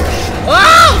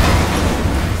 Oh!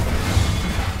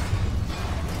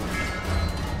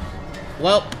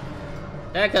 Well,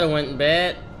 that could have went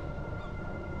bad.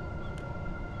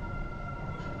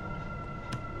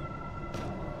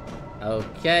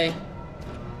 Okay.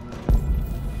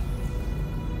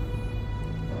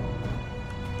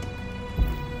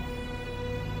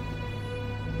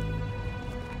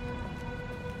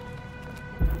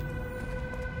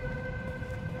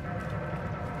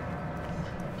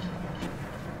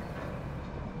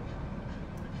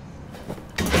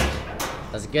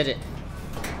 Let's get it.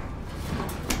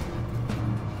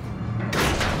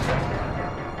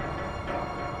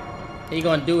 He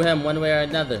gonna do him one way or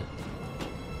another.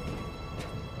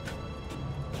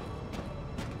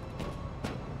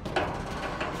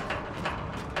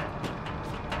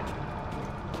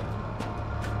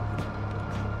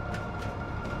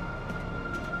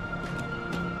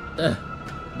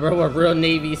 Bro, a real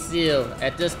Navy SEAL.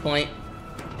 At this point,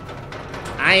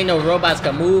 I ain't know robots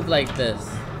can move like this.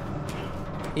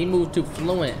 He moved too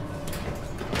fluent.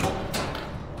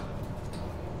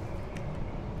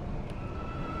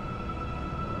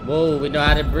 Whoa, we know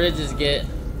how the bridges get.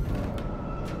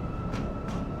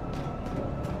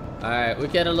 Alright, we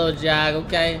get a little jog,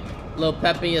 okay? A little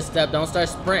pep in your step. Don't start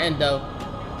sprinting, though.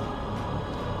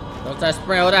 Don't start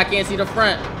sprinting. Hold on, I can't see the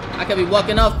front. I could be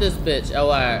walking off this bitch.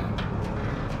 Oh, alright.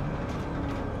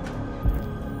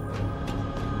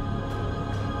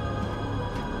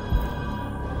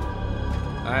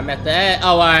 Alright, I'm at the edge.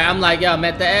 Oh, alright. I'm like, yo, I'm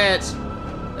at the edge.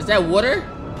 Is that water?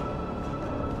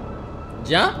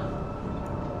 Jump?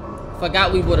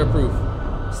 Forgot we waterproof.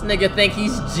 This nigga think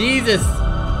he's Jesus.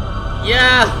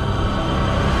 Yeah.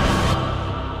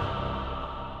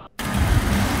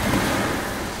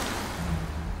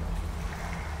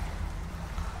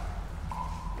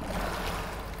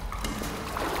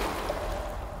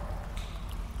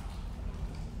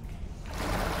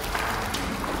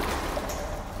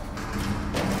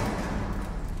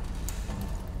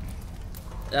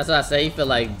 That's what I say, he feel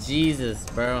like Jesus,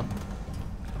 bro.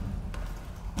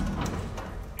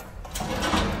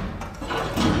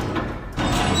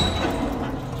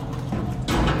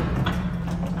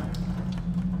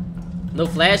 No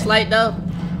flashlight though?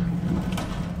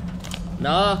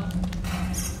 No.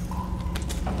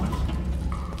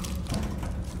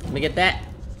 Let me get that.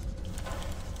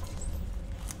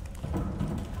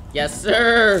 Yes,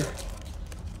 sir.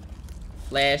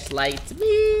 Flashlight to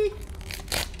me.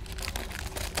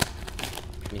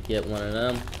 Let me get one of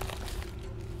them.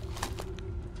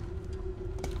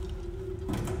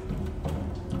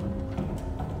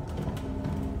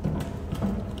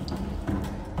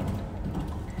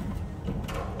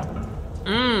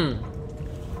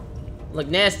 Look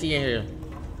nasty in here.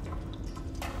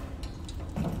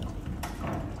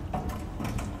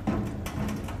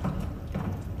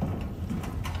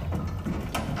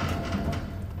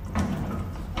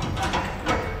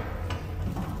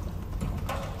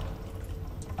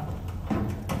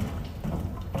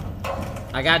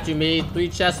 I got you, me. 3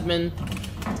 chessmen,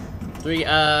 3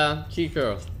 cheat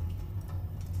girls.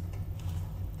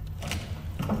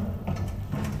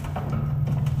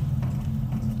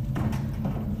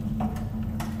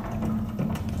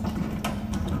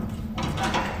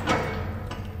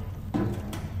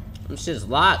 This shit's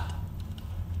locked.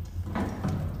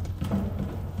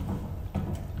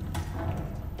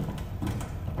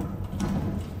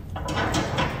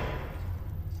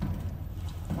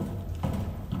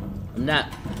 I'm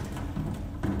not.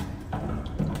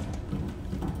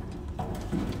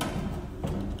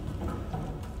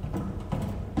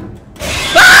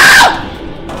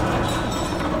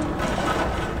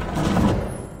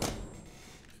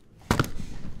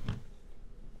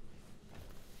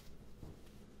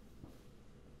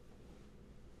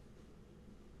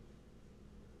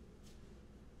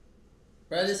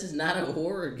 Bro, this is not a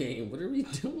horror game. What are we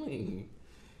doing?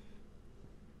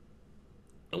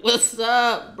 What's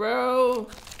up, bro?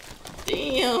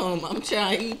 Damn, I'm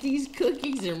trying to eat these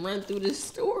cookies and run through this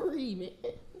story,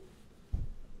 man.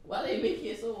 Why they make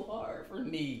it so hard for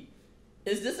me?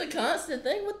 Is this a constant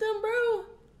thing with them, bro?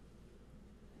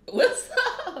 What's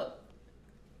up?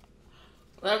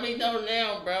 Let me know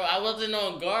now, bro. I wasn't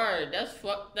on guard. That's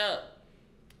fucked up.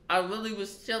 I really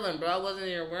was chilling, bro. I wasn't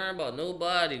even worrying about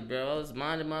nobody, bro. I was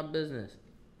minding my business.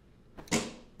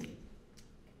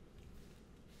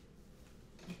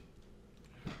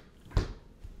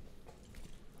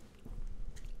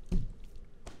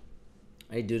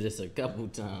 I do this a couple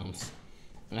times.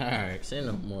 Alright, say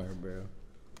no more,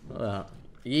 bro.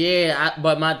 Yeah,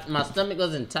 but my stomach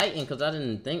wasn't tightened because I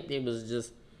didn't think it was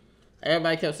just...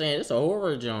 Everybody kept saying, it's a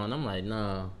horror John. I'm like,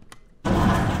 nah.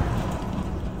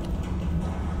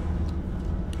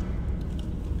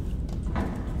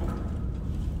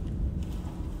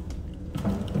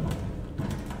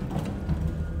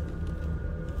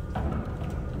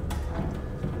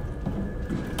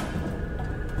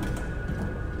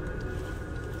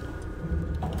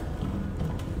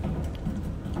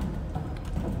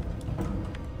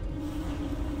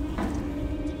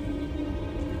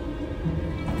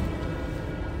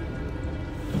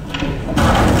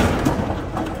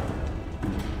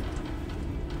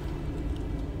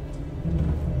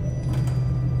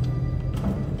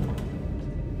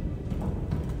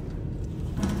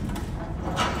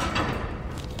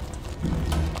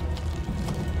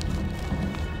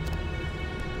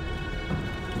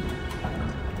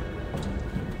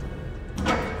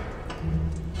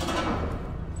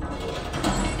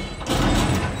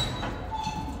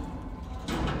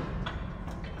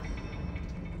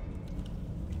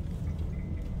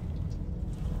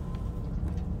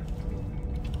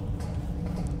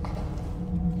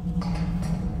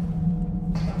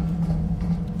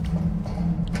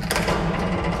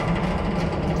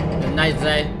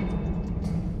 say?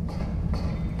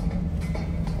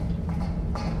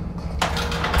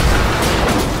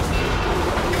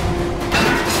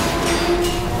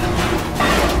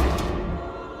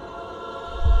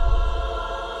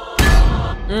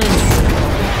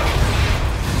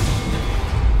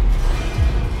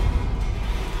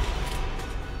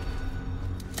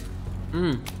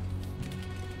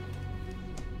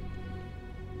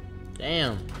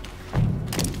 Damn.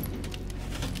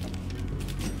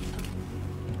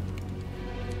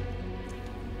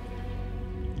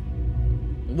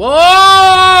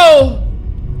 Whoa!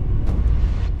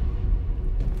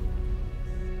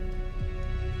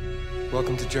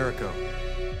 Welcome to Jericho.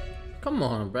 Come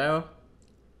on, bro.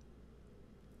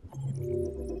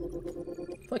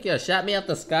 Fuck, y'all shot me out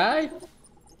the sky?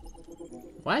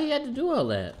 Why he had to do all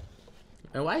that?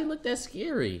 And why he looked that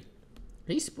scary?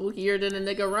 He's spookier than a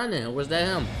nigga running. Or was that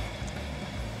him?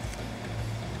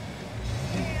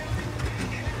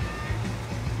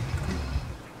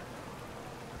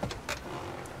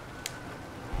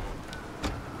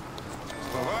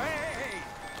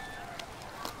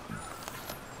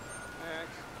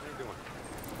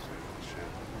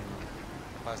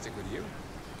 Plastic with you?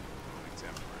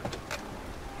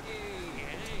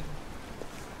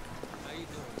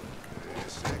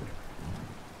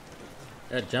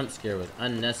 That jump scare was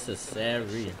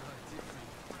unnecessary.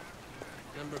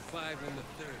 Number 5 and the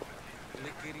 3rd.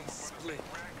 Lickety split.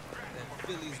 That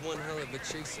Philly's one hell of a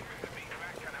chaser.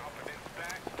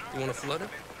 You want a flutter?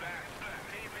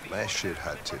 Last shit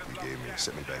hot tip you gave me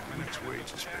sent me back a week's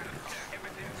wages, baby.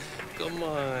 Come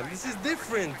on, this is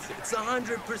different. It's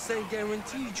 100%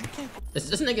 guaranteed. You can't. Is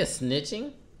this nigga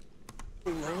snitching?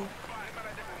 You know?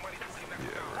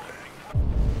 Yeah, right.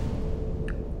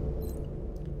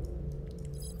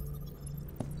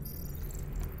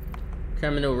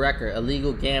 Criminal record,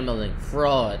 illegal gambling,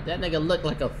 fraud. That nigga looked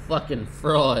like a fucking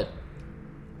fraud.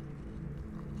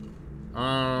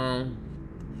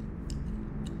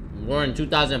 War in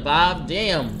 2005?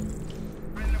 Damn.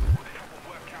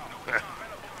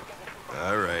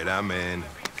 All right, I'm in.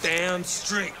 Damn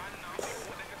straight.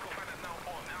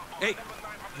 Hey,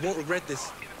 you won't regret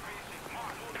this.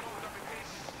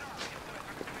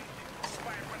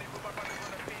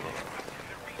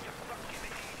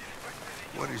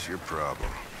 What is your problem?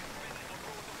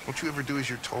 Won't you ever do as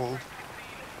you're told?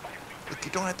 Look,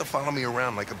 you don't have to follow me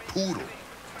around like a poodle.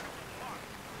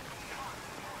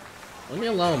 Leave me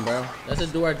alone, bro. Let's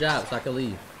just do our job so I can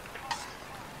leave.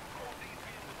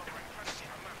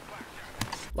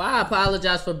 Why I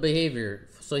apologize for behavior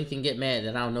so he can get mad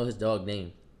that I don't know his dog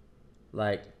name?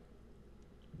 Like,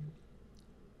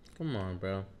 come on,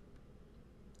 bro.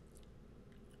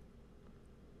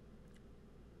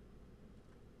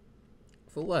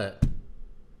 For what?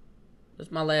 This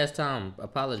is my last time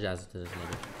apologizing to this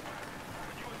nigga.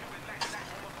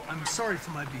 I'm sorry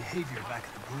for my behavior back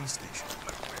at the police station.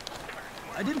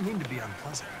 I didn't mean to be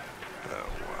unpleasant. Oh,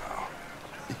 wow.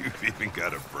 You've even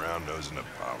got a brown-nosing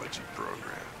apology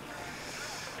program.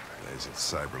 As if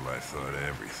CyberLife thought of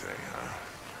everything, huh?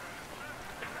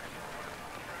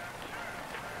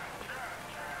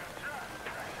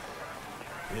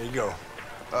 Here you go.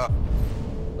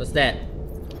 What's that?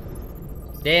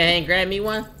 Damn, ain't grab me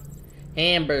one?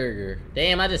 Hamburger.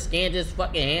 Damn, I just scanned this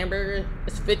fucking hamburger.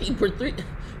 It's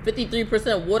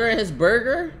 53% water in his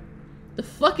burger? The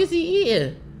fuck is he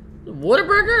eating? Water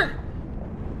burger?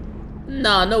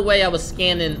 Nah, no way I was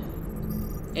scanning.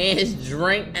 And his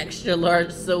drink, extra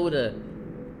large soda.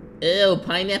 Ew,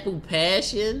 pineapple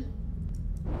passion?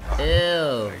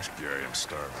 Ew. Thanks, Gary. I'm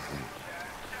starving.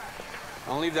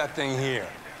 I'll leave that thing here.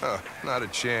 Huh, not a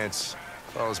chance.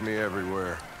 Follows me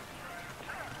everywhere.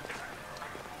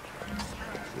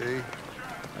 See?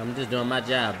 I'm just doing my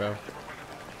job, bro.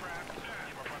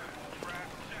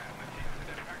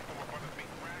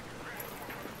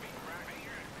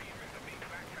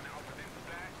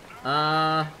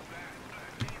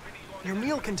 Your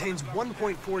meal contains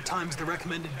 1.4 times the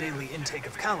recommended daily intake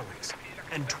of calories,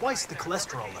 and twice the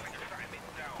cholesterol level.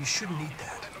 You shouldn't eat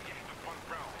that.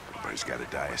 Everybody's gotta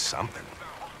die of something.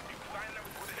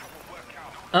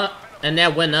 And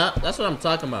that went up? That's what I'm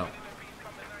talking about.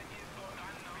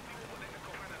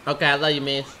 Okay, I love you,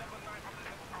 man.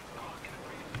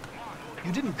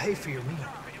 You didn't pay for your meal.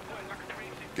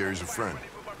 Gary's a friend.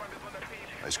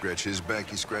 I scratch his back,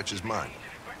 he scratches mine.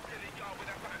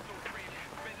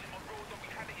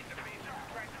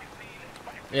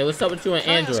 Yeah, what's up with you and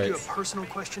androids? Can I ask you a personal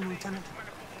question, Lieutenant?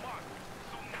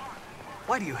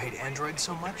 Why do you hate androids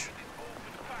so much?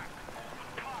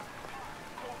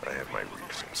 I have my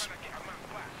reasons.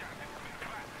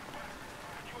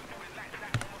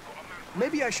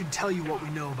 maybe I should tell you what we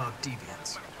know about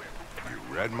deviants. You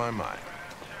read my mind.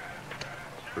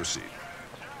 Proceed.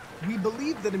 We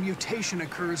believe that a mutation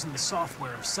occurs in the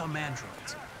software of some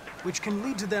androids, which can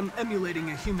lead to them emulating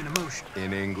a human emotion.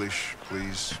 In English,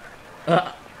 please.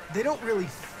 They don't really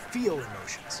feel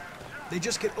emotions. They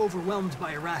just get overwhelmed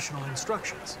by irrational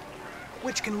instructions,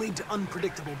 which can lead to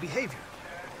unpredictable behavior.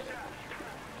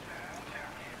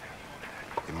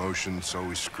 Emotions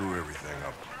always screw everything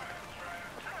up.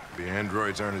 The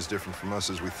androids aren't as different from us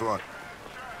as we thought.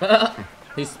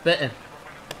 He's spitting.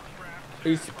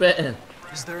 He's spitting.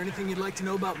 Is there anything you'd like to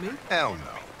know about me? Hell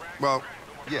no. Well,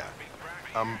 yeah.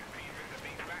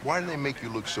 Why do they make you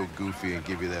look so goofy and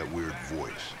give you that weird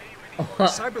voice?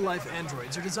 Cyberlife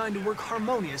androids are designed to work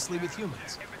harmoniously with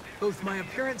humans. Both my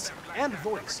appearance and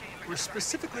voice were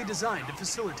specifically designed to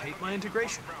facilitate my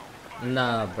integration.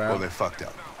 Nah, bro. Well, they fucked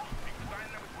up.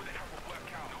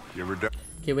 You ever done?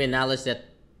 Can we acknowledge that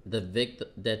the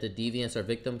deviants are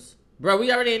victims? Bro,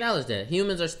 we already acknowledged that.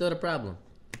 Humans are still the problem.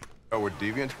 Oh, we're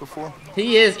deviants before?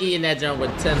 He is eating that junk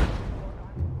with 10.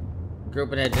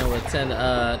 Grouping that junk with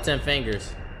 10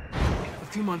 fingers. A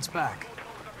few months back,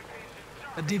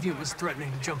 a deviant was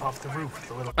threatening to jump off the roof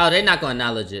with a little. Oh, they're not gonna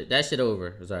acknowledge it. That shit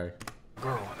over. Sorry.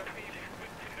 Girl.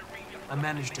 I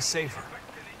managed to save her.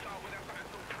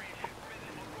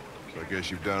 So I guess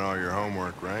you've done all your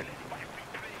homework, right?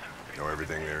 Know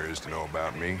everything there is to know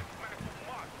about me?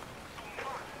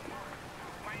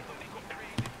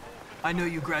 I know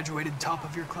you graduated top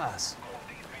of your class.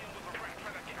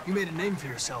 You made a name for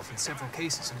yourself in several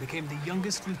cases and became the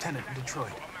youngest lieutenant in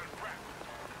Detroit.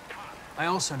 I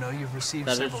also know you've received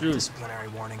several disciplinary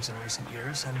warnings in recent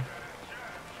years, and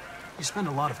you spend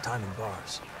a lot of time in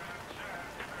bars.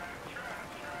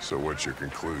 So what's your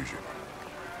conclusion?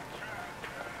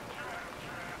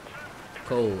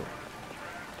 Cold.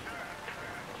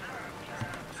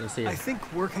 I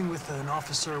think working with an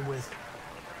officer with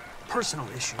personal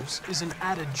issues is an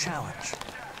added challenge.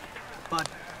 But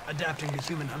adapting to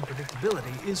human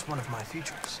unpredictability is one of my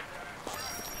features.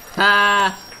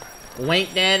 Ha!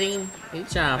 Wink daddy. He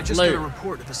trying to just flirt. got a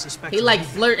report of a suspected. He like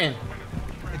flirting.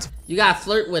 You gotta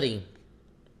flirt with him.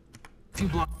 A few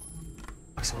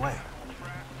blocks away.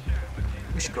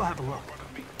 We should go have a look.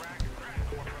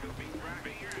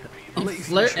 I'll let you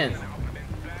flirting.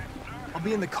 I'll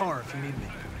be in the car if you need me.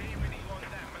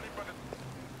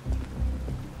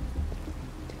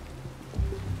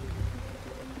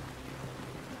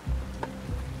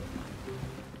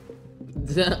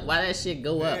 Why that shit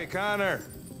go up? Hey, Connor.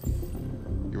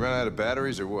 You run out of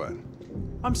batteries or what?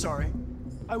 I'm sorry.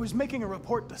 I was making a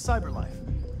report to Cyberlife.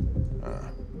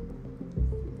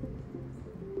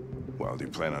 Well, do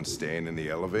you plan on staying in the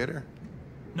elevator?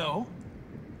 No.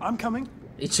 I'm coming.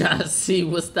 He trying to see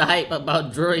what's the hype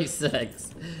about droid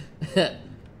sex.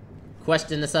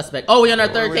 Question the suspect. Oh, we on our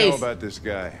third case. What do we know about this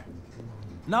guy?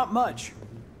 Not much.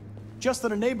 Just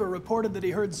that a neighbor reported that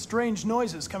he heard strange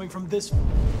noises coming from this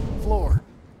floor.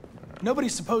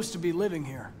 Nobody's supposed to be living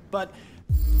here, but...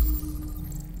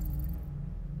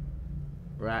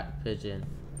 Rat pigeon.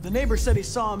 The neighbor said he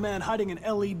saw a man hiding an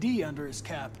LED under his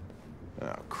cap.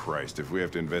 Oh, Christ, if we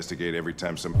have to investigate every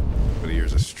time somebody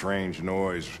hears a strange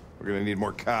noise, we're gonna need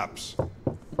more cops.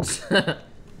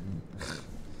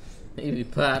 He be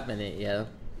popping it, yo.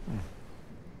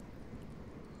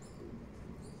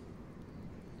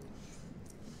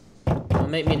 Don't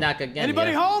make me knock again.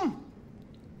 Anybody home?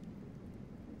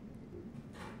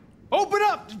 Open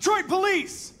up, Detroit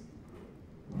police!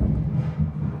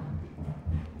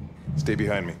 Stay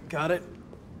behind me. Got it.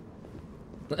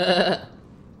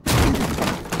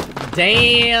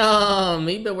 Damn,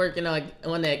 he been working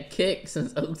on that kick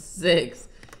since 06.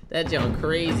 That junk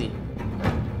crazy.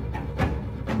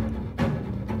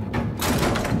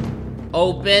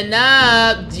 Open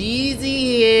up, Jeezy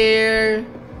here.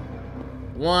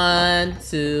 1,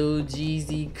 2,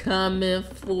 Jeezy coming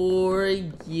for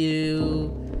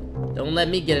you. Don't let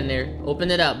me get in there.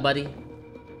 Open it up, buddy.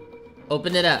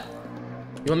 Open it up.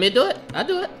 You want me to do it? I'll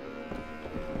do it.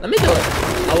 Let me do it.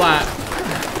 Oh, wow.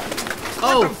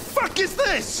 Oh. What the fuck is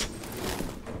this?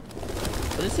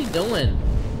 What is he doing?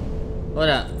 Hold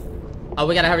up. Oh,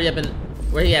 we gotta hurry up and...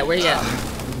 Where he at? Where he at?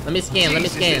 Let me scan. Let me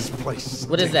scan.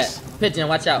 What is that? Pigeon,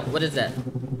 watch out. What is that?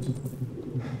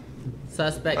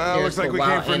 Suspect cares looks like for we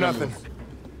wild came for animals. nothing.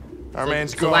 Our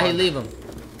man's So gone. why he leave him?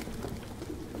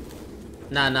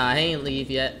 Nah, he ain't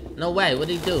leave yet. No way. What'd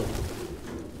he do?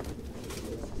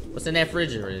 What's in that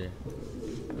refrigerator?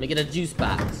 Let me get a juice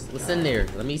box. What's in there?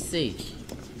 Let me see.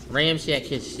 Ramshack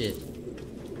his shit.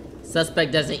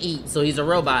 Suspect doesn't eat, so he's a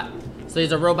robot. So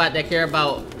he's a robot that care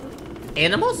about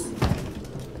animals?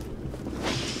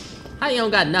 How you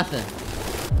don't got nothing?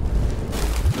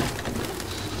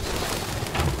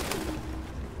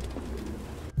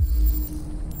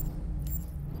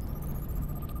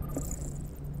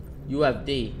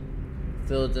 UFD.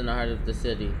 Fields in the heart of the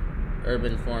city.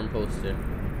 Urban form poster.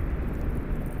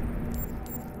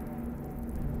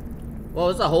 Well,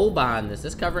 there's a hole behind this.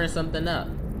 It's covering something up.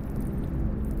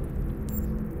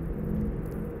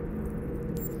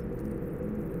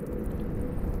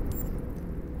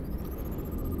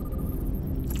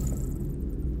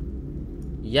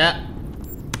 Yep.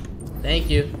 Thank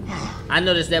you. I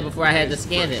noticed that before I had to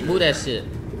scan it. Move that shit.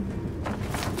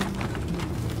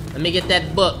 Let me get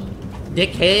that book,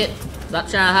 dickhead. Stop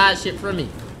trying to hide shit from me.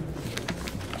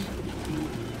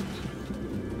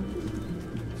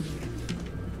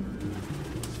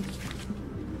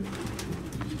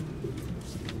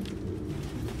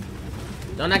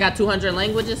 Don't I got 200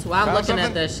 languages? Why I'm looking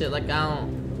at that shit like I don't...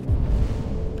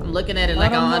 I'm looking at it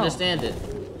like I don't understand it.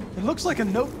 It looks like a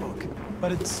notebook,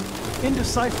 but it's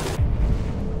indecipherable.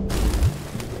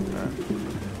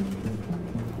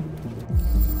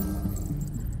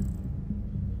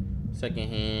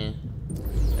 Secondhand.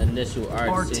 Initial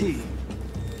RT.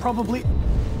 Probably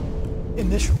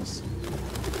initials.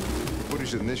 Put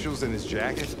his initials in his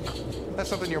jacket? That's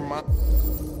something your mom...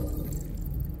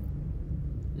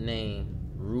 Name.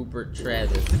 Rupert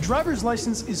Travis. The driver's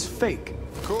license is fake.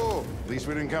 Cool. At least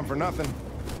we didn't come for nothing.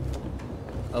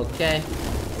 Okay.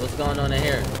 What's going on in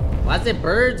here? Why is it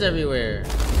birds everywhere?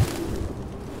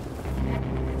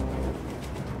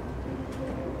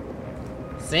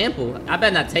 Sample? I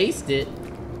better not taste it.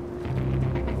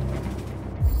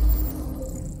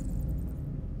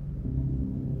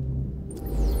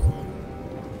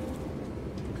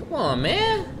 Come on,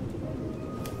 man.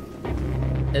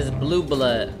 It's blue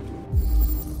blood.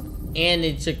 And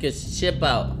they took his chip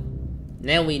out.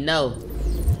 Now we know.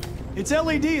 Its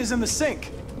LED is in the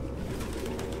sink.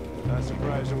 Not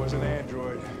surprised it was an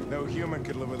android. No human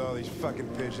could live with all these fucking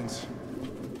pigeons.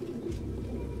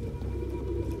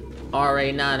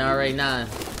 RA9, RA9.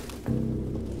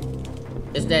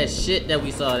 It's that shit that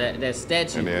we saw, that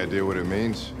statue. Any idea what it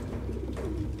means?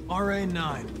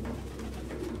 RA9.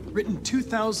 Written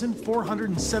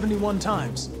 2,471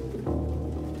 times.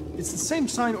 It's the same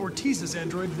sign Ortiz's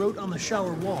android wrote on the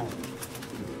shower wall.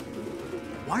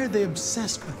 Why are they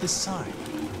obsessed with this sign?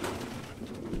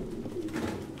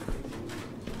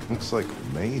 Looks like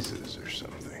mazes or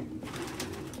something.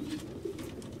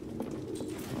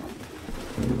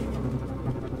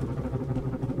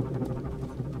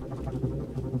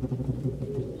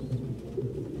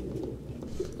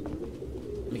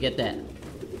 Let me get that.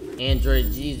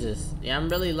 Android Jesus. Yeah, I'm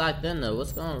really locked in though.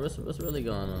 What's really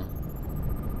going on?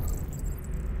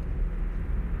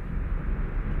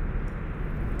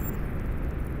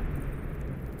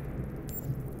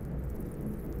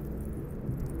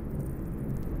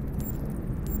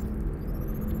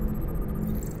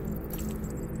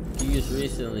 Used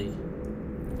recently.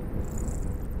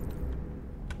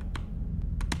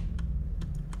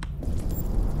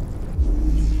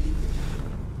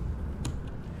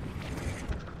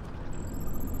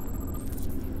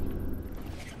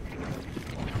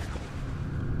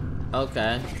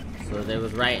 Okay, so they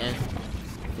was writing.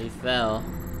 He fell.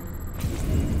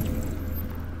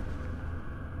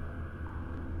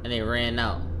 And they ran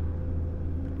out.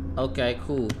 Okay,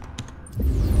 cool.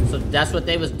 So that's what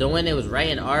they was doing? They was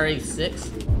writing RA6?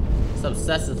 It's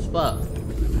obsessive as fuck.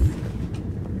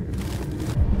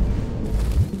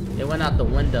 They went out the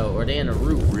window, or they in the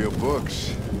roof. Real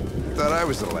books. Thought I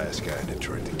was the last guy in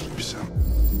Detroit to keep some.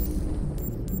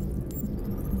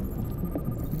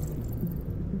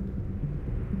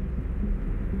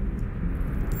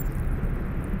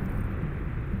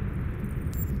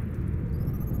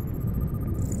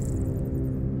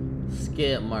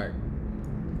 Skid mark.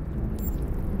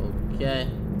 Okay.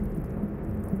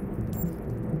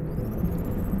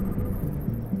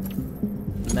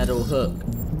 Metal hook.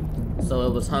 So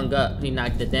it was hung up. He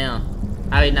knocked it down.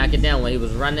 How did he knock it down? When he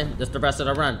was running? Just the rest of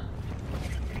the run.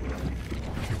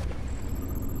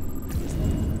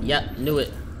 Yep, knew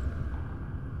it.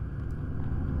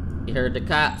 You heard the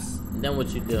cops. Then what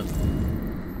you do?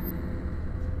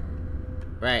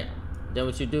 Right. Then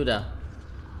what you do though?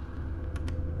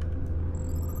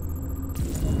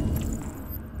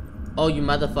 Oh, you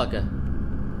motherfucker.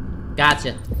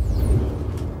 Gotcha.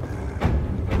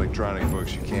 Electronic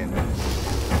books, you can't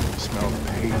smell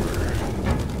the paper.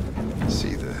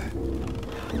 See the...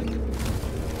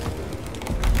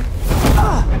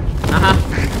 Uh-huh.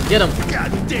 Get him.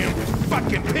 Goddamn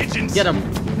fucking pigeons. Get him.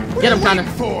 Get him, Connor.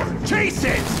 For? Chase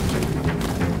it.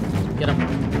 Get him.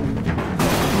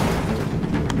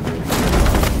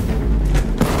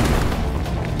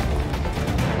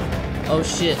 Oh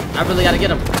shit. I really gotta get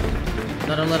him.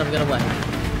 No, don't let him get away.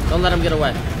 Don't let him get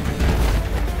away.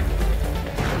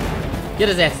 Get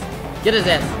his ass. Get his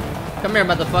ass. Come here,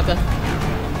 motherfucker.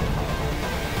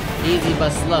 Easy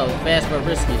but slow. Fast but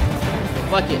risky.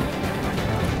 Fuck it.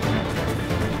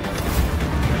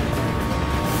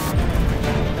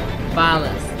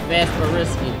 Violence. Fast but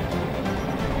risky.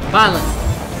 Violence.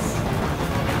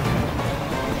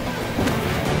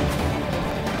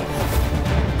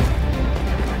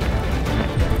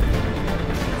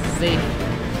 See?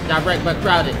 Direct but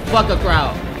crowded. Fuck a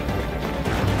crowd.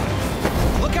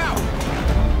 Look out!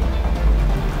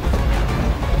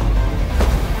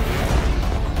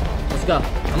 Let's go.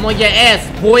 I'm on your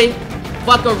ass, boy.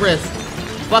 Fuck a wrist.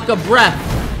 Fuck a breath.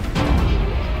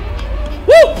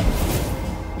 Woo!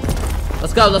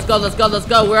 Let's go, let's go, let's go, let's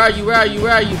go. Where are you? Where are you?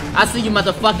 Where are you? I see you,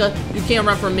 motherfucker. You can't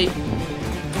run from me.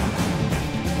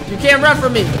 You can't run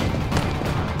from me.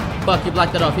 Fuck, you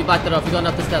blocked it off. He blocked it off. You're going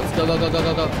up the steps. Go, go, go, go,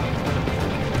 go, go.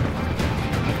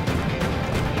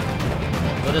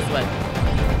 Go this way.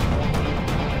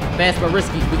 Fast but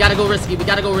risky. We gotta go risky. We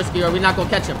gotta go risky or we're not gonna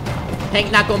catch him.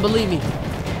 Hank not gonna believe me.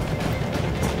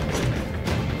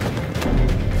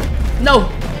 No.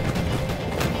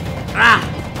 Ah.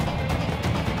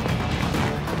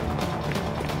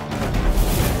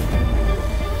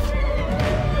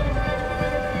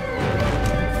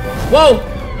 Whoa.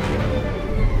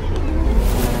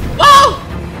 Whoa.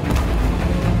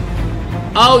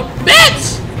 Oh,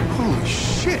 bitch. Holy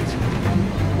shit.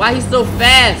 Why he's so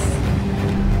fast?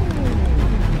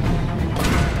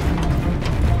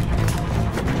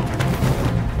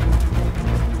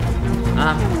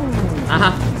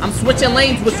 I'm switching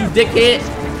lanes with you, dickhead.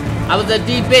 I was at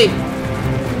DB.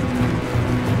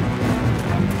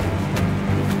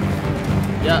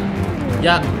 Yup.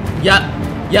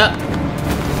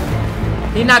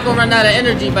 He not gonna run out of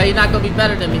energy, but he not gonna be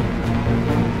better than me.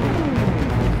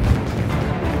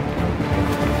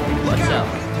 Watch out.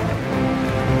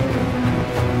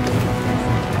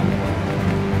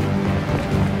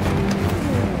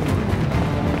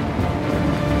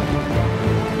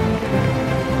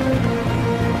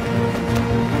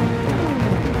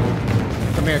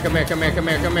 Come here, come here, come here, come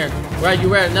here, come here. Where are you?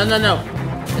 Where? No, no, no.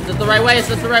 Is this the right way? Is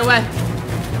this the right way?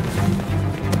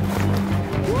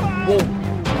 Whoa.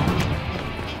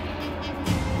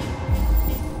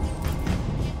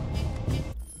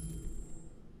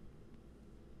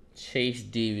 Chase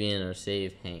Deviant or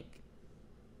save Hank.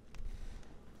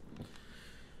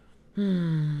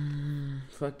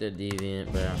 Fuck that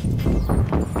Deviant, bro.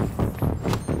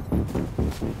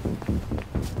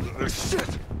 Oh,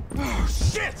 shit! Oh,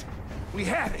 shit! We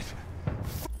had it!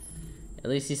 At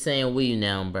least he's saying we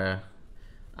now, bro.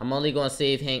 I'm only gonna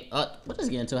save Hank. What is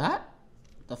getting too hot?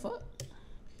 The fuck?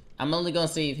 I'm only gonna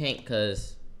save Hank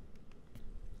because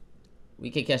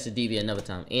we can catch the Deviant another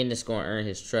time. And it's gonna earn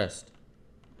his trust.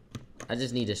 I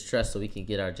just need his trust so we can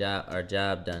get our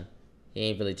job done. He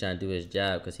ain't really trying to do his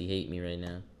job because he hate me right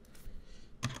now.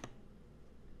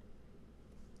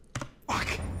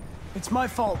 Fuck. It's my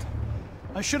fault.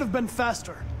 I should have been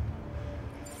faster.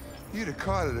 You'd have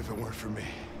caught it if it weren't for me.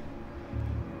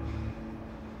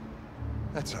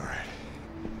 That's all right.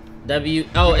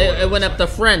 Oh, it went up the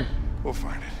friend. We'll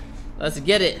find it. Let's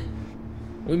get it.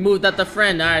 We moved up the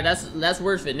friend. All right, that's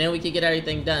worth it. Now we can get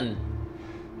everything done.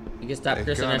 We can stop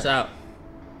cursing us out.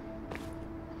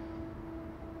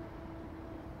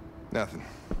 Nothing.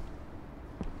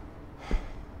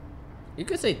 You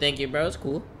can say thank you, bro. It's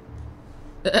cool.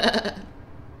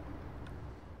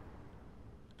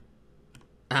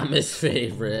 I'm his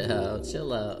favorite. Oh,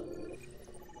 chill out.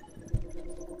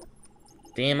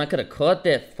 Damn, I could have caught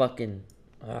that fucking.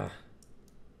 I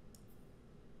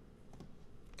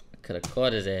could have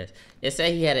caught his ass. It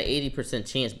said he had an 80%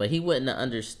 chance, but he wouldn't have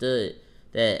understood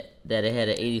that it had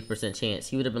an 80% chance.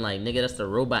 He would have been like, nigga, that's the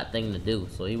robot thing to do.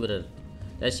 So he would have,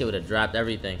 that shit would have dropped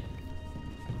everything.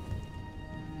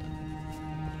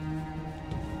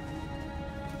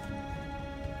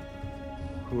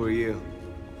 Who are you?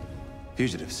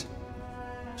 Fugitives.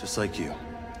 Just like you.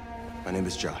 My name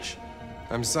is Josh.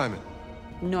 I'm Simon.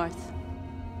 North.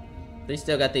 They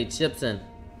still got their chips in.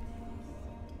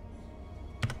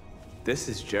 This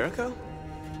is Jericho?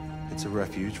 It's a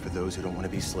refuge for those who don't want to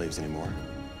be slaves anymore.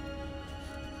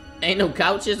 Ain't no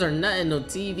couches or nothing, no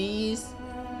TVs.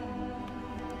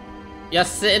 Y'all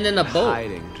sitting in a boat.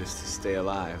 Hiding just to stay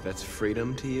alive. That's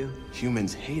freedom to you?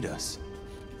 Humans hate us.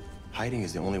 Hiding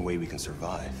is the only way we can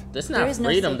survive. That's not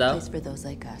freedom, though. There is no safe place for those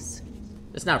like us.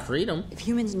 It's not freedom. If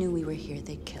humans knew we were here,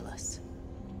 they'd kill us.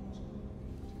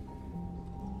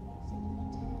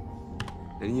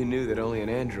 And you knew that only an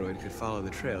android could follow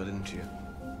the trail, didn't you?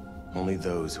 Only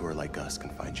those who are like us can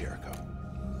find Jericho.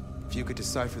 If you could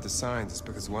decipher the signs, it's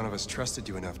because one of us trusted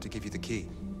you enough to give you the key.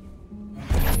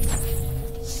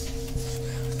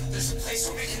 This place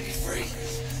where we can be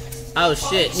free. Oh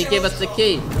shit, he gave us the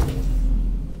key.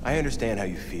 I understand how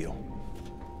you feel,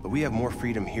 but we have more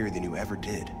freedom here than you ever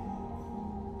did.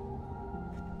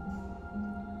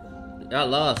 Got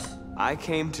lost. I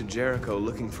came to Jericho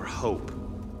looking for hope.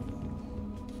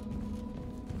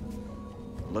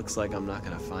 Looks like I'm not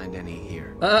gonna find any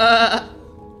here.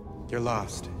 You're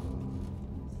lost.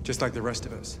 Just like the rest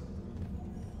of us.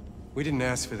 We didn't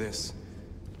ask for this.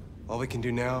 All we can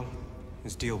do now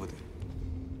is deal with it.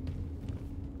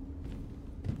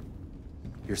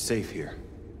 You're safe here.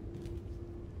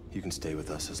 You can stay with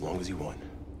us as long as you want.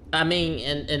 I mean,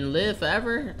 and live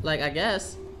forever? Like, I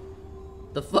guess.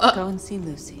 The fuck? Go and see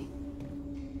Lucy.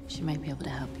 She might be able to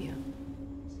help you.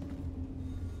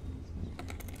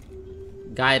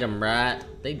 Guide them, right?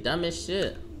 They dumb as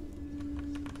shit.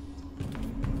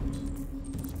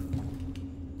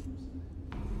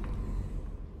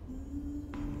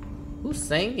 Who's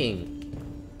singing?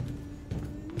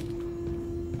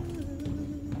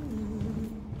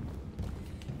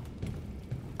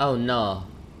 Oh no.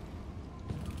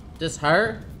 Just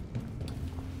her?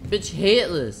 Bitch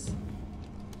headless.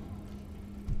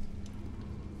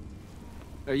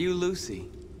 Are you Lucy?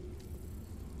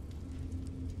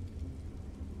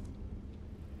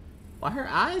 Why her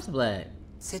eyes black?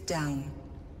 Sit down.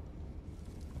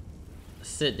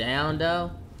 Sit down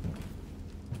though?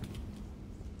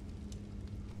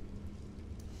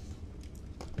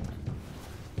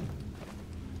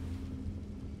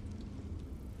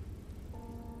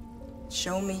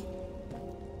 Show me.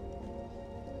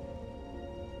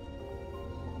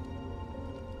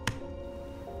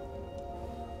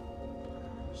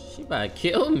 She about to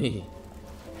kill me.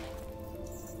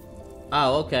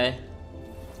 Oh, okay.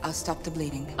 I'll stop the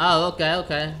bleeding. Oh, okay,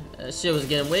 okay. That shit was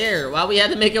getting weird. Why we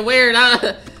had to make it weird?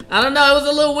 I don't know. It was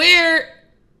a little weird.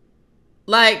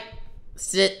 Like,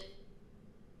 sit,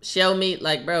 show me.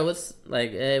 Like, bro, what's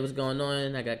like? Hey, what's going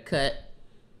on? I got cut.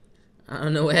 I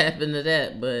don't know what happened to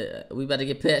that, but we about to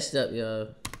get patched up, y'all.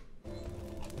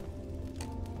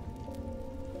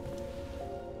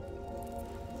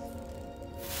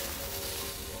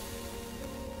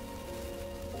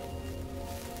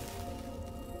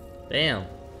 Damn.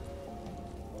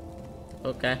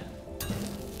 Okay.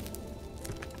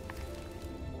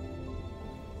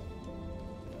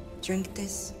 Drink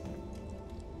this.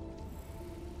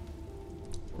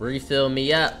 Refill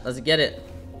me up. Let's get it.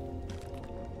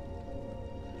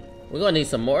 We're gonna need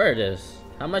some more of this.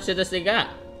 How much of this they got?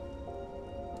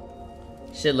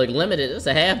 Shit look limited. It's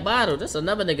a half bottle. This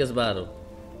another nigga's bottle.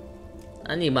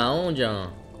 I need my own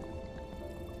John.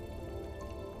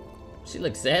 She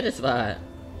looks satisfied.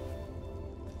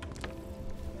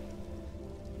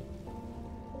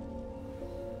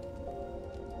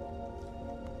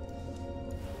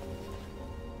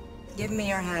 Give me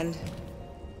your hand.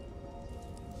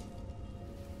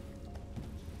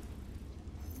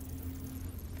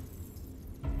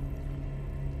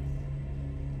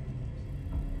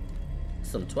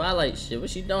 Some Twilight shit.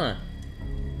 What's she doing?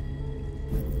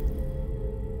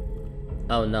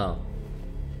 Oh no.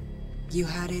 You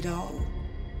had it all,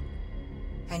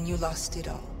 and you lost it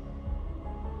all.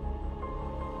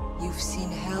 You've seen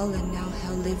hell, and now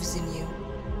hell lives in you.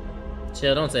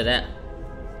 Chill, don't say that.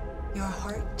 Your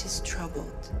heart is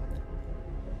troubled.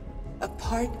 A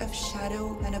part of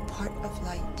shadow and a part of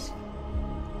light.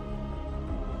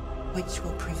 Which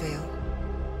will prevail?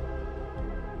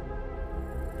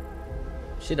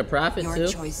 She the prophet Your too?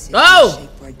 choices Oh! shape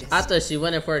our destiny. I thought she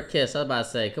went in for a kiss. I was about to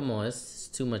say, come on, it's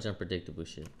too much unpredictable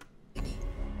shit.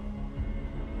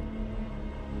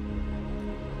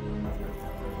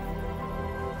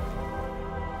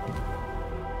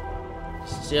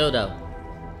 Chill though.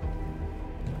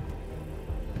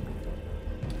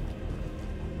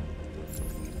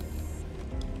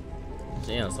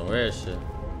 She on some weird shit.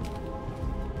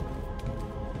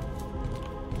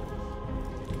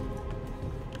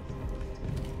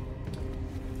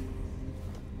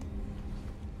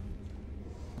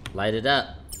 Light it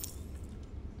up.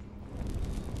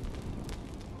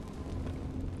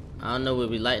 I don't know what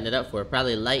we lighting it up for.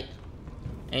 Probably light.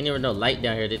 Ain't even no light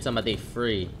down here. They talking about they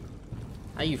free.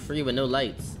 How you free with no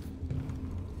lights?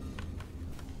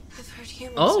 I've heard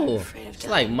humans Oh, are afraid of it's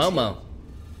like dying, Momo.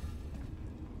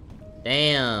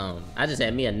 Damn, I just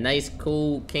had me a nice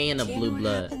cool can of Do you blue know what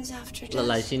blood. happens after Look death?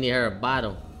 like she need her a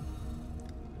bottle.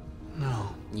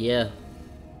 No. Yeah,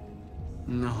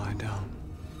 No, I don't.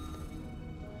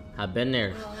 I've been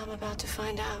there. Well, I'm about to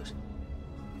find out.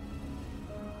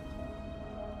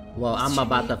 Well, What's I'm your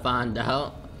about name? to find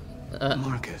out.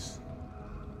 Markus.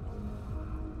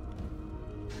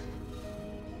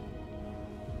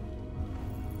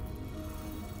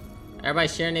 Everybody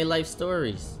sharing their life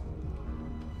stories.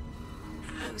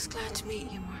 I was glad to meet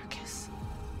you, Markus.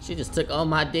 She just took all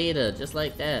my data, just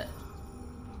like that.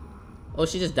 Oh,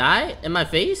 she just died? In my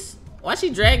face? Why'd she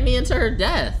drag me into her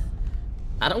death?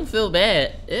 I don't feel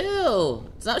bad.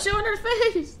 Ew. Stop showing her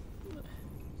face.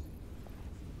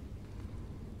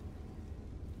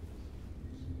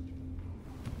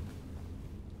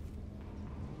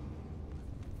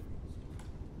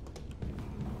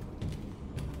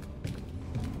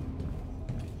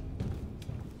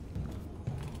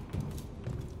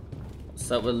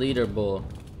 What's up with leaderboard?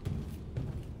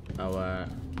 Oh,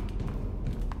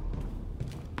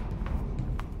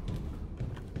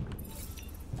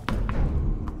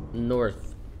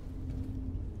 north.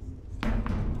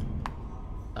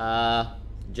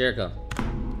 Jericho.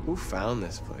 Who found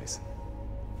this place?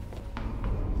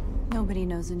 Nobody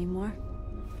knows anymore.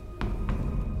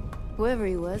 Whoever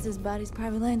he was, his body's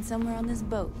probably laying somewhere on this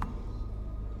boat.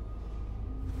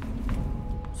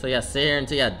 So y'all sit here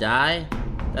until y'all die?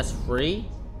 That's free?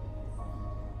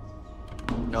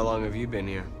 How long have you been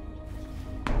here?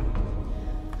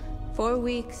 4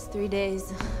 weeks, 3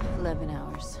 days, 11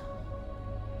 hours.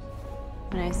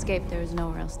 When I escaped, there was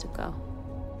nowhere else to go.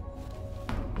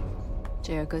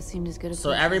 Jericho seemed as good a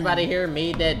So place as everybody any. here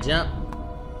made that jump?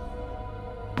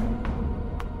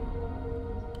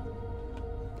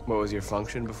 What was your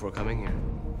function before coming here?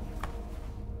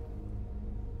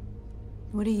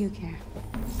 What do you care?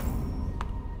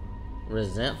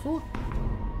 Resentful?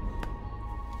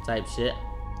 Type shit.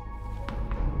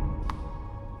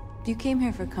 If you came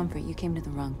here for comfort, you came to the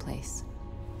wrong place.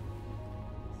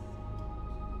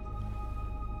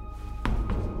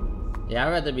 Yeah,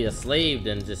 I'd rather be a slave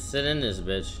than just sit in this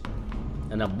bitch.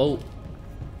 In a boat.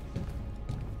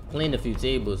 Clean a few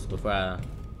tables before I...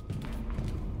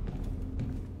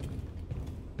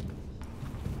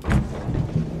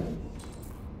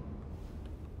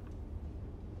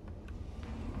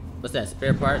 What's that,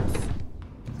 spare parts?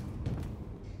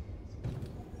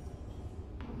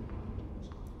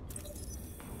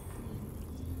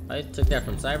 I took that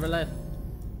from CyberLife?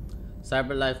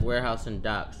 CyberLife Warehouse and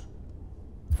Docks.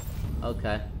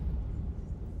 Okay.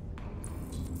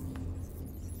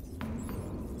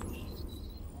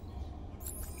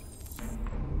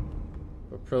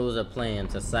 Propose a plan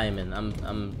to Simon.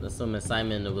 I'm assuming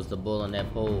Simon was the bull on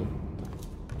that pole.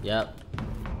 Yep.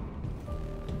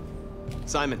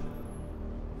 Simon.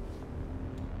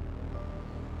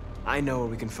 I know where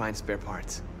we can find spare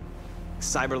parts.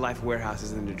 CyberLife Warehouse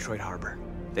is in the Detroit Harbor.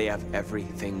 They have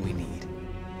everything we need.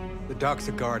 The docks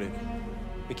are guarded.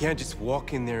 We can't just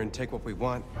walk in there and take what we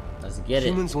want. Let's get it.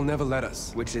 Humans will never let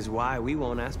us. Which is why we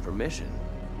won't ask permission.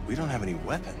 We don't have any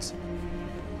weapons.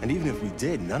 And even if we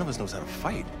did, none of us knows how to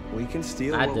fight. We can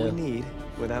steal what we need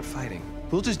without fighting.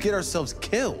 We'll just get ourselves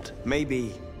killed.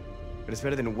 Maybe. But it's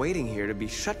better than waiting here to be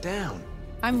shut down.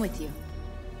 I'm with you.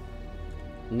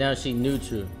 Now she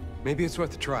neutral. Maybe it's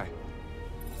worth a try.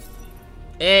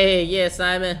 Hey, yeah,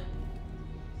 Simon.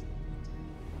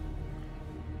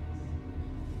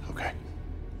 Okay.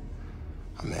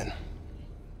 I'm in.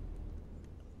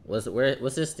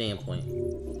 What's his standpoint?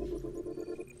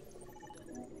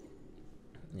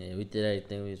 Yeah, we did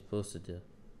everything we were supposed to do.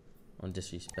 On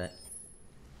disrespect.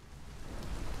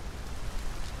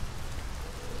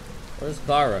 Where's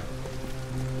Kara?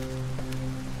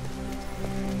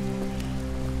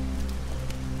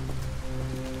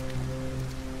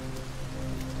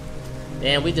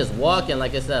 Damn, we just walking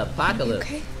like it's the apocalypse.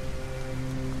 Okay.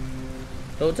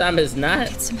 Whole time it's not.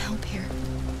 Get some help here.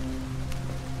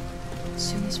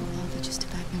 Soon this will all be just a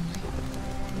bad memory.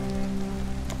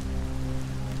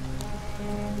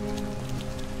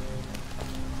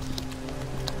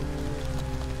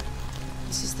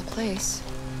 This is the place.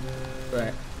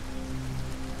 Right.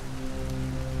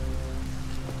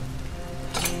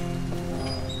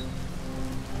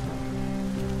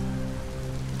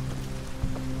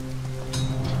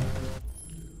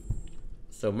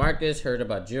 So Marcus heard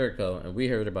about Jericho, and we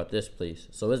heard about this place.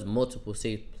 So there's multiple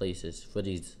safe places for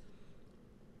these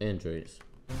androids.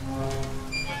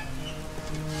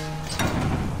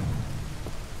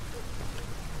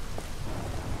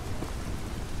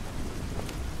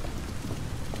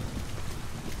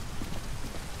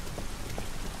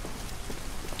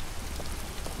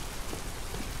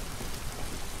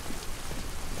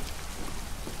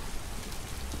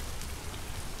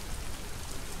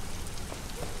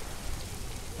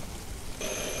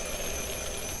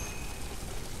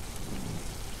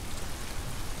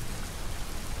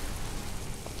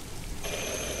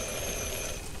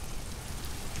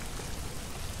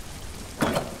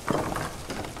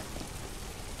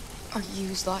 Are you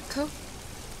Zlatko?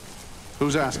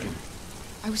 Who's asking?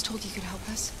 I was told you could help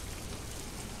us.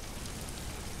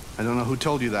 I don't know who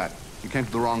told you that. You came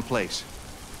to the wrong place.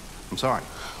 I'm sorry.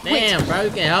 Damn, bro, you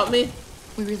can't help me?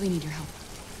 We really need your help.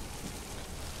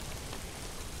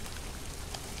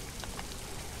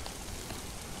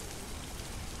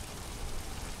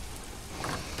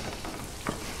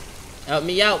 Help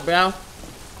me out, bro.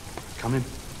 Come in.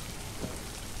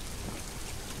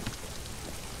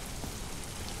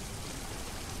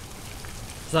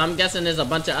 So I'm guessing there's a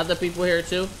bunch of other people here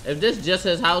too. If this is just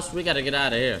his house, we gotta get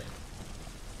out of here.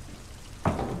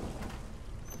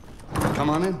 Come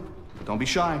on in. Don't be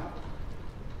shy.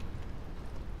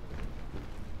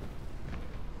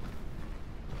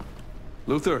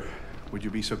 Luther, would you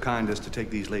be so kind as to take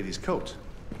these ladies' coats?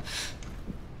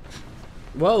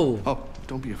 Whoa. Oh,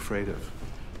 don't be afraid of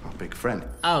our big friend.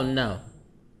 Oh no.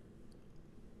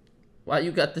 Why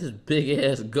you got this big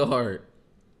ass guard?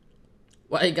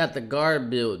 Why you got the guard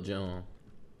built, John?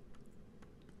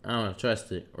 I don't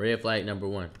trust it. Red flag number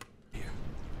 1.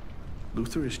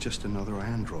 Luther is just another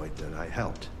android that I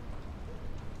helped.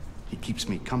 He keeps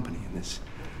me company in this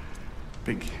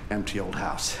big, empty old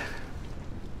house.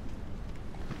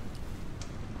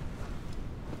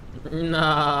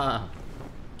 Nah.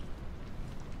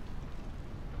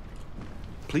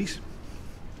 Please,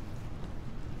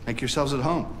 make yourselves at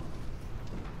home.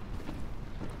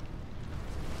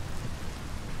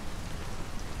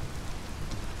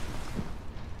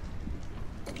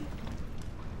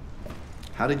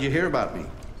 How did you hear about me?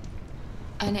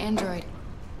 An android.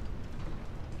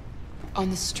 On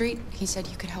the street, he said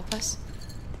you could help us.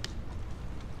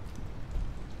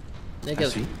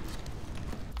 Niggas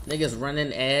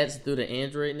running ads through the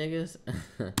android niggas.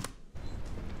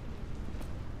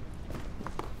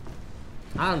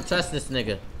 I don't trust this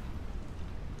nigga.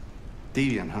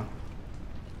 Deviant, huh?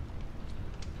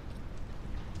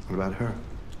 What about her?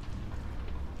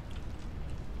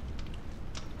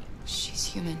 She's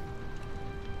human.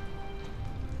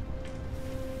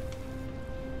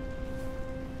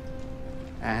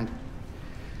 And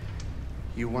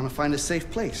you want to find a safe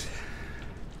place.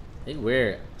 Hey,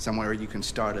 weird. Somewhere you can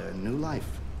start a new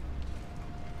life.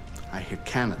 I hear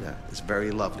Canada is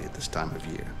very lovely at this time of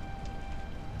year.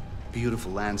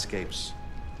 Beautiful landscapes,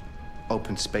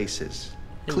 open spaces,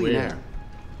 Hey, clean weird. air,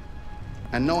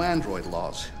 and no android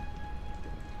laws.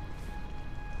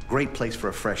 Great place for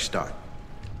a fresh start.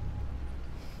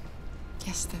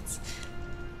 Yes, that's...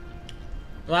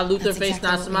 Why Luther face exactly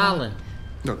not what we smiling?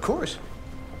 Of course.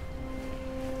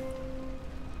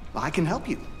 I can help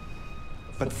you.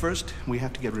 But first, we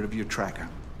have to get rid of your tracker.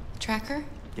 Tracker?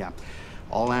 Yeah.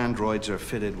 All androids are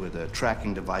fitted with a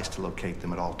tracking device to locate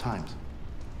them at all times.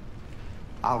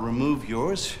 I'll remove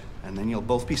yours, and then you'll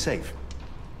both be safe.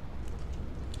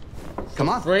 Come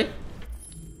on. Free?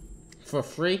 For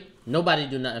free? Nobody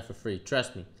do nothing for free.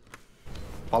 Trust me.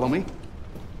 Follow me.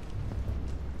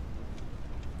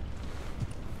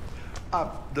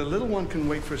 The little one can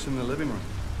wait for us in the living room.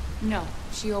 No,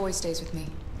 she always stays with me.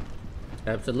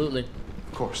 Absolutely.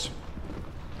 Of course.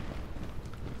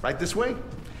 Right this way.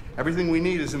 Everything we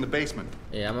need is in the basement.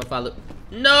 Yeah, I'm gonna follow.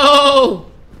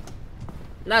 No!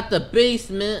 Not the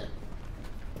basement.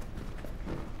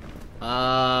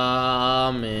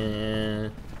 Oh,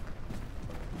 man.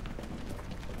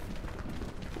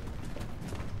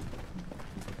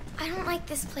 I don't like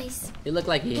this place. He look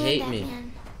like he And hate that me.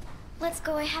 man. Let's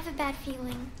go. I have a bad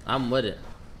feeling. I'm with it.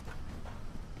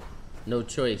 No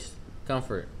choice.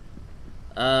 Comfort.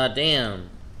 Damn.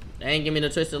 They ain't give me no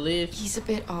choice to leave. He's a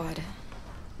bit odd,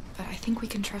 but I think we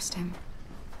can trust him.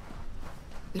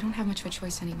 We don't have much of a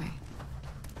choice anyway.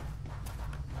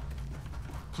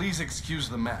 Please excuse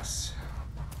the mess.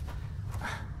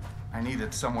 I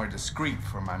needed somewhere discreet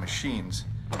for my machines.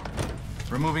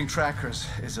 Removing trackers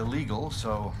is illegal,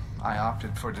 so I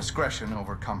opted for discretion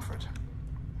over comfort.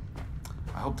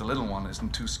 I hope the little one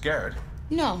isn't too scared.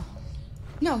 No.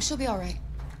 No, she'll be all right.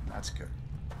 That's good.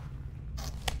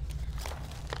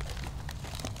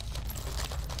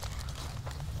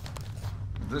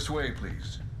 This way,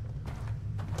 please.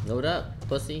 Load up,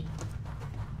 pussy.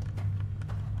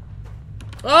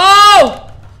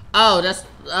 Oh! Oh, that's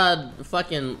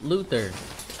fucking Luther.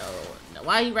 Oh,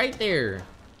 why he right there?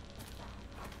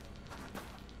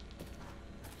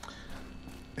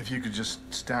 If you could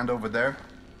just stand over there.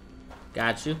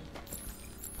 Got you.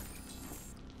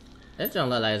 That don't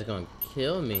look like it's gonna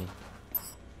kill me.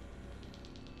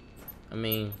 I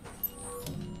mean,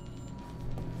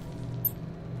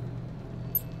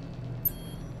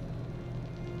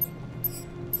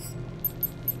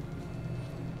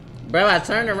 bro, I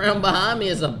turned around behind me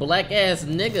as a black ass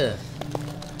nigga.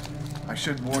 I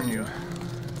should warn you,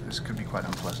 this could be quite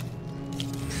unpleasant.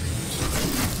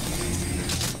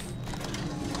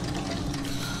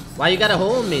 Why you gotta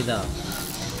hold me though?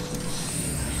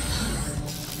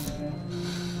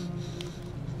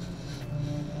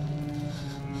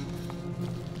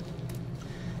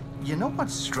 You know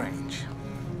what's strange?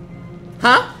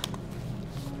 Huh?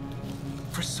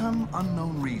 For some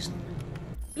unknown reason.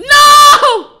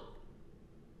 No!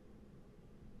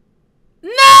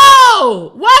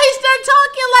 No! Why he start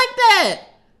talking like that?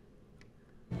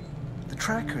 The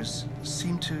trackers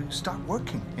seem to stop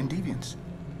working in Deviants.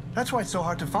 That's why it's so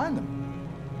hard to find them.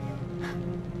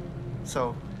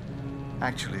 So,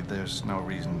 actually, there's no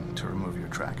reason to remove your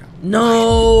tracker.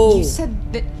 No! You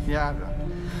said that... Yeah,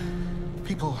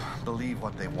 people believe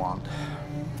what they want.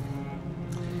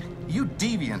 You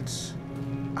Deviants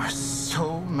are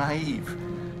so naive.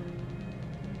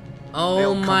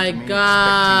 Oh my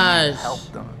gosh.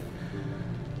 Help them.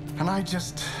 And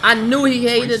I knew he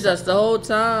hated us the whole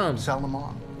time. Sell them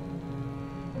on.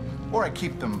 Or I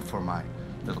keep them for my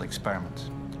little experiments.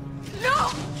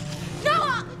 No!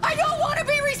 No! I don't want to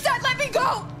be reset! Let me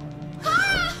go!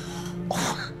 Ah!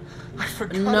 Oh, I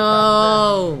forgot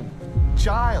No! about that.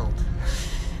 Child.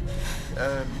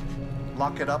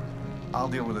 Lock it up. I'll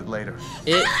deal with it later.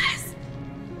 Alice!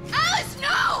 Alice,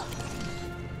 no!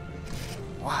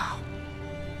 Wow.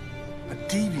 A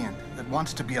deviant that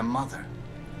wants to be a mother.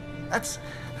 That's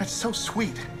so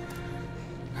sweet.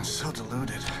 And so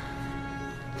deluded.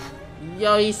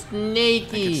 Yo, he's I sneaky.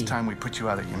 think it's time we put you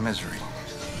out of your misery.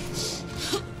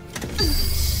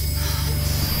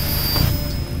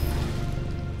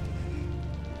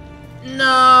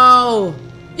 No!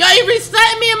 Yo, he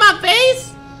reset me in my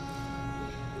face?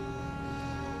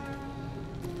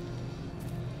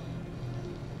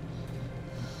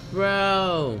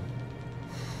 Bro.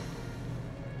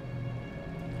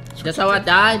 That's how I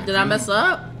died? Did I mess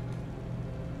up?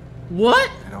 What?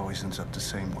 It always ends up the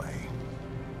same way.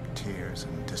 Tears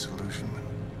and disillusionment.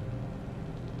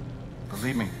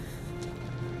 Believe me,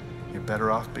 you're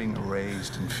better off being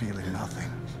erased and feeling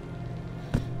nothing.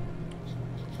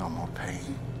 No more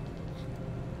pain.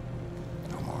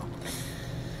 No more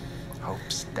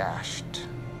hopes dashed.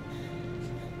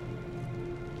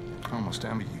 I almost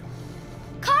envy you.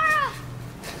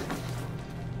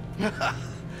 Kara!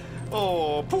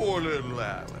 Oh, poor little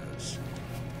Alice.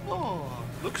 Oh,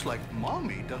 looks like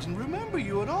Mommy doesn't remember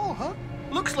you at all, huh?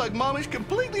 Looks like Mommy's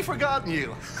completely forgotten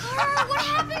you. Kara, what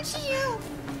happened to you?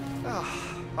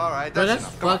 Oh, all right, Bro, that's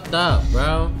that's enough. fucked up,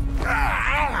 bro.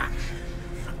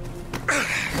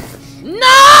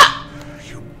 No!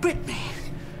 You bit me.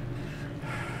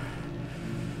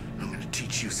 I'm gonna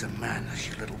teach you some manners,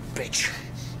 you little bitch.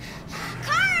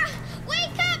 Kara!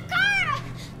 Wake up, Kara!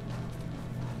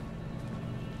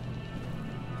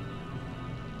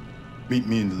 Meet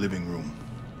me in the living room.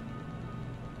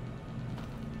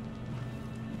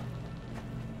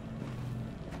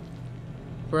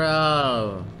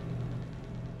 Bro.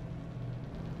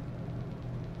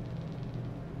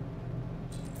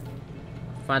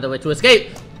 Find a way to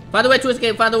escape. Find a way to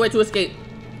escape. Find a way to escape.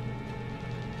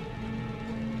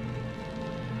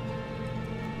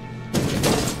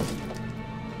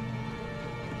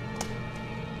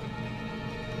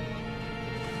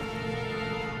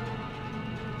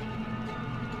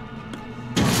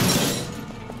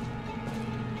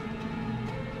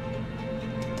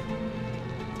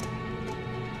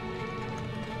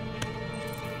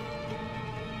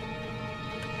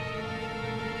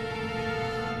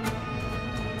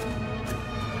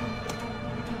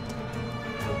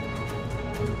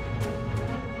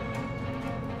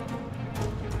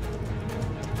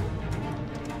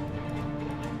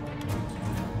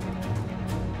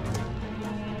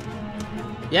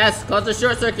 Yes, cause the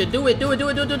short circuit. Do it, do it, do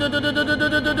it, do it, do it, do it, do it, do it,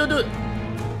 do it, do it, do it.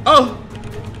 Oh!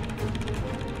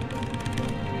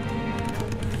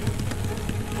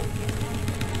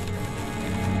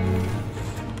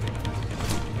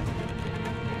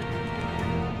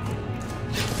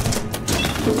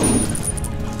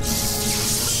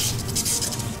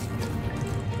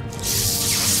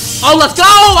 Oh, let's go!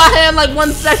 I had like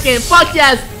 1 second. Fuck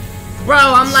yes! Bro,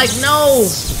 I'm like, no!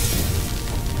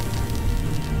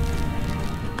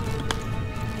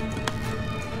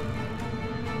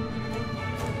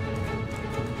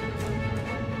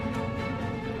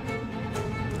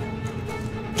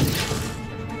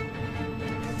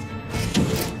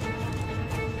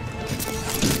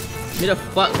 Me the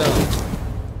fuck go.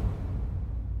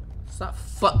 Stop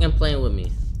fucking playing with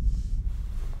me.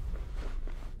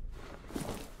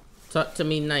 Talk to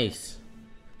me nice.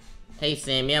 Hey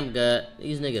Sammy, I'm good.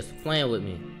 These niggas playing with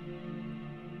me.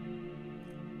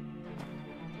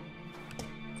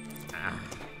 Ah.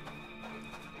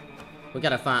 We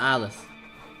gotta find Alice.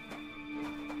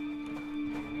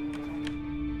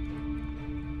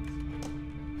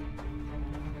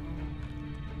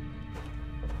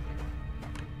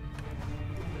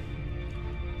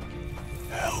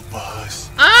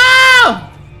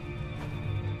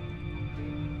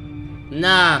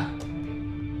 Nah.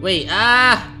 Wait,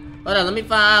 hold on, let me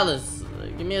find Alice.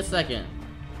 Give me a second.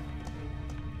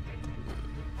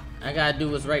 I gotta do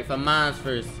what's right for mine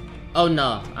first. Oh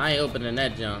no, I ain't opening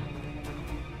that junk.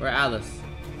 Where Alice?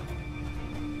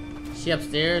 She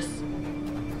upstairs?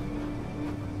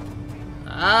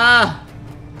 I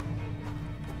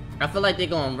feel like they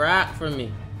gonna rock for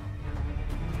me.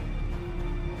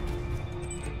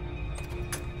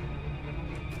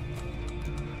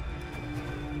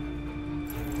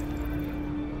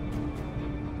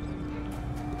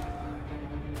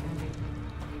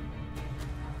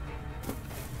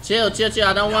 Chill,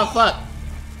 I don't want fuck.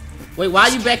 Wait, why are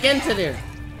you back into there?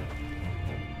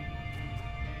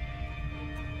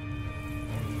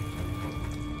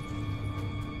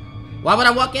 Why would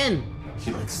I walk in?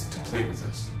 He likes to play with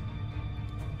us,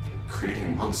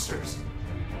 creating monsters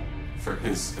for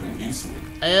his amusement.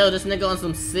 Ew, this nigga on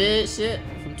some Sid shit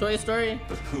from Toy Story?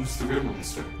 But who's the real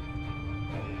monster?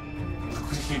 Look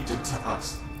what he did to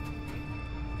us.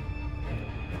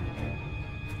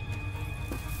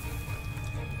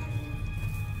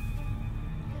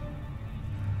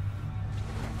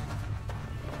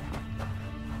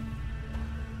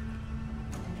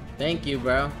 Thank you,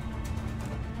 bro.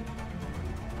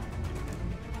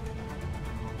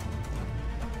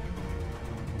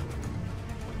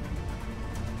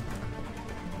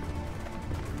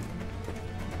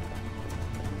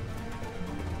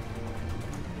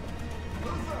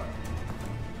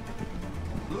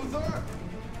 Luther?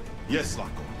 Yes,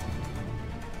 Loco.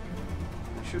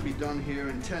 I should be done here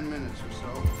in 10 minutes or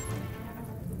so.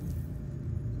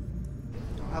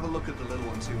 I'll have a look at the little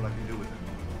one, see what I can do with it.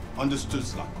 Understood,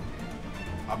 Loco.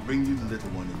 I'll bring you the little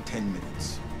one in 10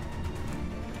 minutes.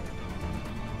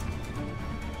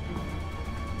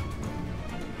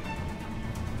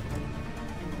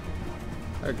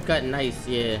 Her cut nice,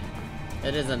 yeah.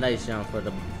 It is a nice jump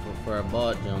for a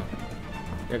ball jump.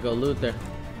 There go Luther.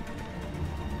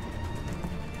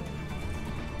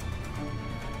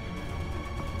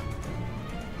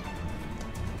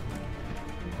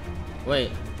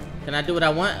 Wait, can I do what I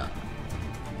want?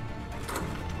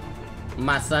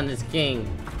 My son is king.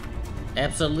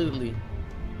 Absolutely.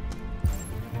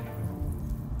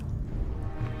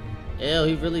 Ew,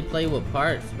 he really played with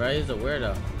parts, bro. He's a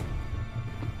weirdo.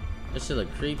 This shit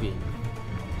look creepy.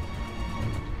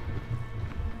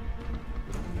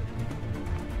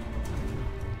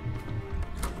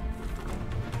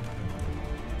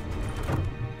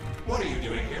 What are you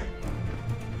doing here?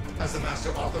 Has the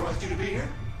master authorized you to be here?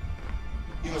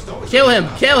 You must always kill obey him! the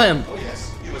master. Kill him! Oh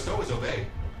yes, you must always obey.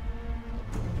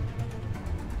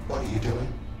 What are you doing?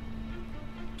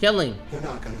 Killing. You're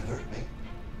not gonna hurt me.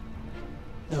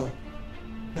 No.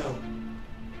 No.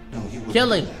 No, you wouldn't.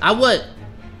 Killing. I would.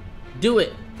 Do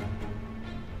it.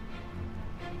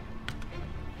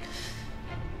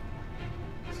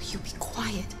 Will you be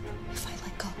quiet if I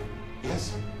let go?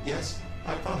 Yes, yes,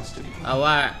 I promise to be quiet. Oh,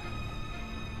 alright.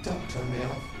 Don't turn me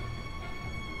off.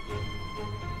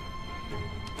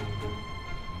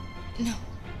 No.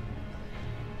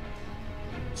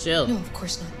 Chill. No, of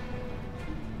course not.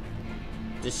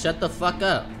 Just shut the fuck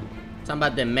up. Talking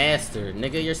about the master.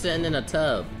 Nigga, you're sitting in a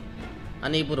tub.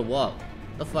 Unable to walk.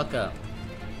 The fuck up.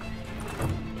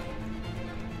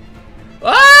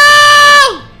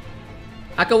 Oh!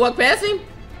 I can walk past him?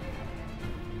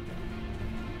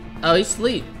 Oh, he's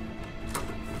asleep.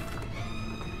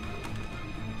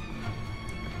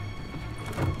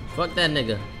 Fuck that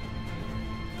nigga.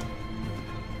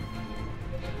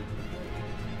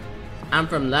 I'm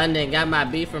from London. Got my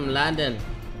beef from London.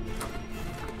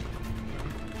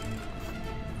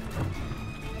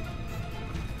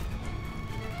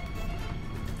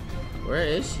 Where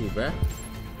is she, bruh?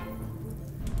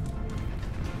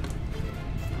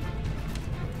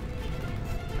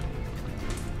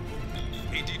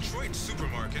 A Detroit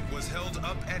supermarket was held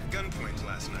up at gunpoint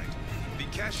last night. The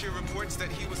cashier reports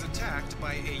that he was attacked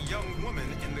by a young woman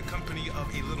in the company of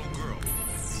a little girl.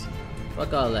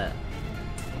 Fuck all that.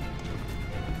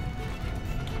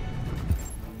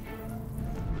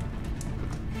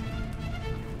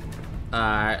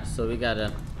 Alright, so we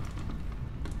gotta...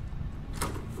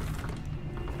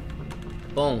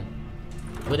 Boom.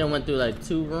 We done went through like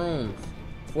 2 rooms.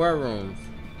 4 rooms.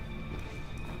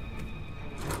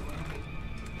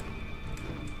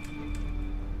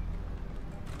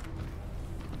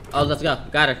 Oh, let's go.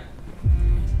 Got her.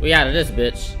 We out of this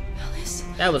bitch.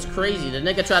 That was crazy. The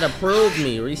nigga tried to prove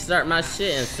me. Restart my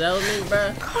shit and sell me,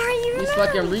 bro. These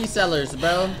fucking resellers,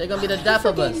 bro. They're gonna be the death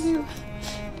of us. I'm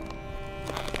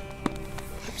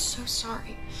so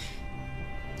sorry.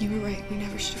 You were right. We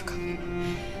never should have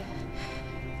come.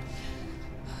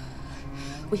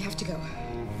 We have to go.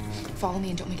 Follow me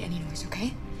and don't make any noise,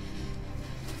 okay?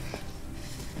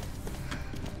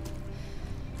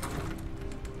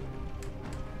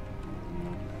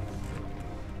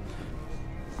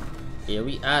 Yeah,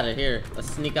 we out of here.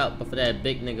 Let's sneak out before that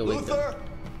big nigga wakes up.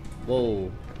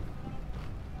 Whoa.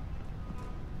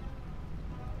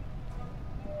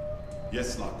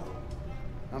 Yes, Zacco.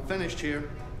 I'm finished here.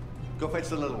 Go fetch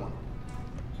the little one.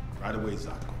 Right away,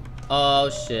 Zacco. Oh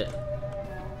shit.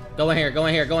 Go in here, go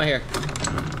in here, go in here.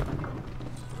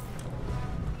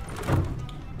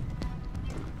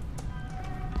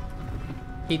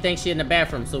 He thinks she in the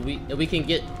bathroom, so we can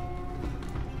get.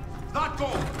 Zacco!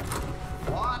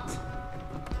 What?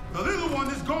 The little one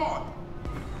is gone.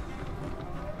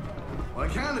 Well,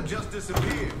 it can't have just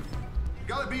disappeared.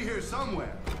 Gotta be here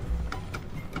somewhere.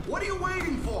 What are you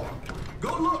waiting for?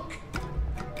 Go look.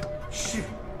 Shit.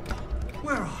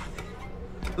 Where are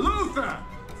they? Luther!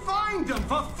 Find them,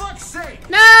 for fuck's sake!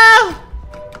 No!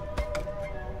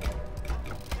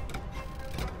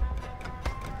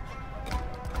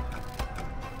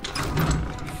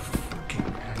 Fucking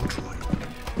android.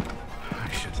 I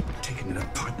should have taken it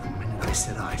apart the minute I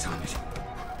set eyes on it.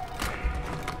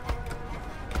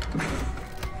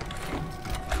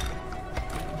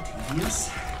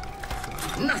 Devious?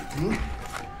 Nothing.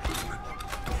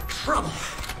 Trouble.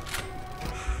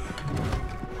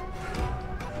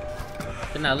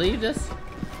 Can I leave this?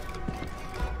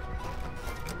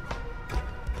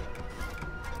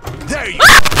 There you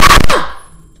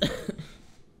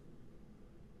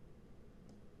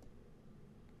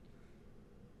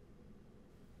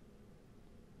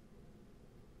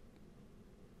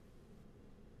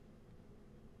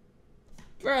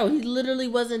Bro, he literally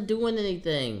wasn't doing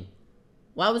anything.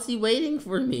 Why was he waiting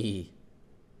for me?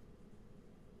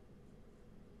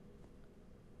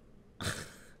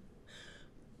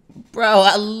 Bro,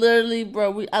 I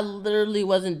literally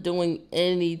wasn't doing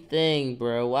anything,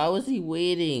 bro. Why was he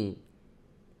waiting?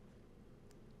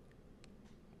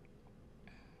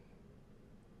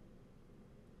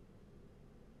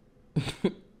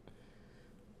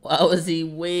 Why was he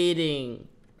waiting?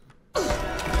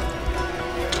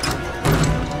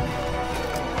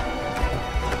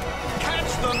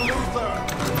 catch them, Luther!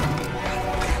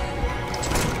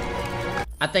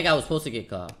 I think I was supposed to get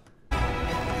caught.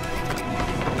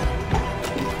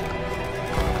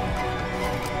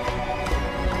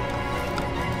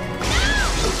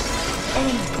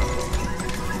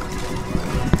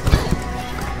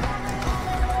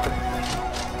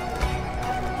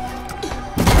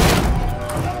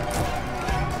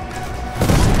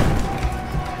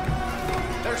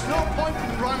 There's no point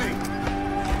in running.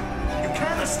 You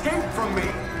can't escape from me.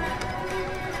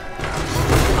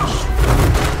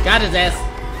 Got his ass.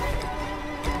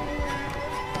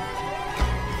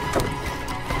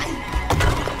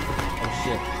 Oh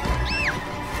shit.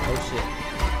 Oh shit.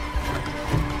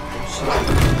 Oh shit.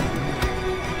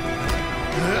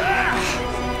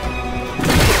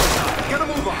 Get a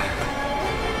move on.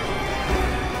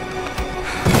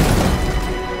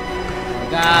 Oh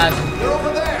God. They're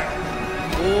over there.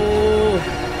 Ooh.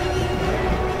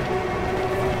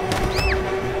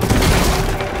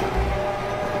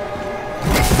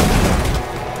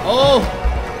 Oh.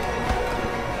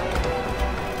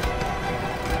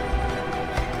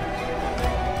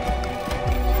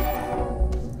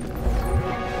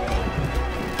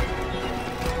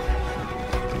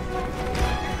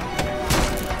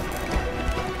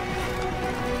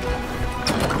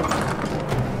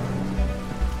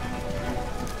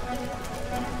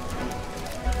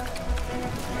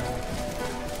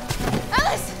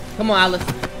 Alice! Come on, Alice.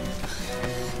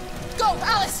 Go,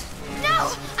 Alice!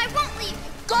 No, I won't leave.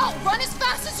 Go! Run as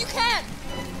fast as you can!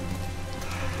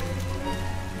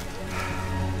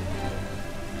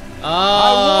 Oh. I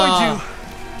warned you.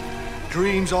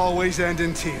 Dreams always end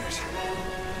in tears.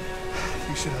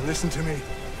 You should have listened to me.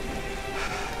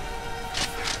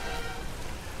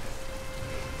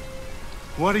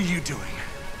 What are you doing?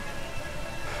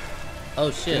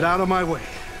 Oh shit. Get out of my way.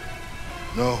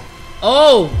 No.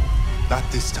 Oh. Not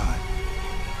this time.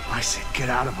 I said get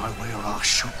out of my way or I'll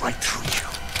shoot right through you.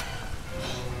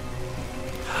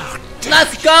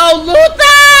 Let's go,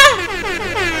 Luther!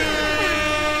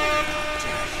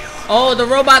 Oh, the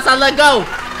robots I let go.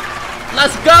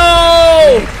 Let's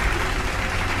go!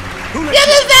 Get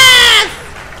his ass!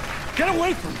 Get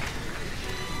away from me!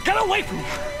 Get away from me!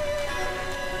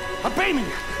 Obey me!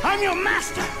 I'm your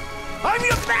master! I'm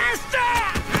your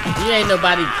master! You ain't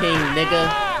nobody king, nigga.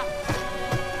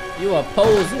 You a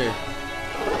poser.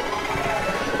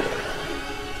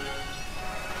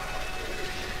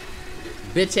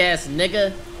 Bitch ass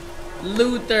nigga.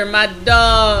 Luther, my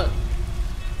dog.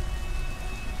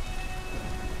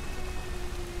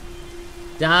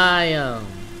 Damn.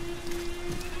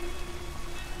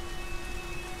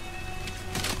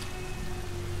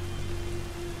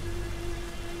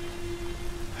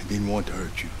 I didn't want to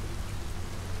hurt you.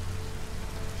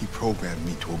 He programmed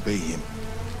me to obey him.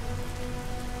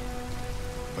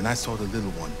 When I saw the little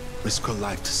one risk her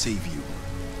life to save you,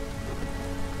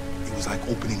 it was like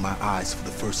opening my eyes for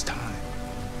the first time.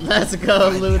 Let's go,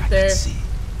 Luther.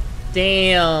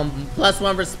 Damn.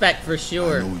 +1 respect for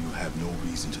sure. I know you have no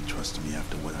reason to trust me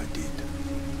after what I did.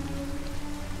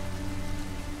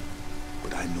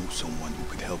 But I know someone who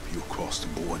could help you across the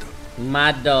border.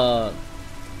 My dog.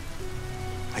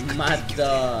 My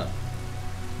dog.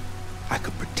 I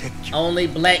could protect you. Only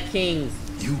black kings.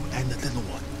 You and the little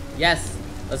one. Yes.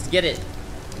 Let's get it.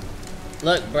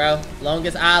 Look, bro.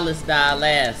 Longest Alice die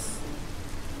last.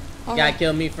 You gotta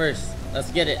kill me first. Let's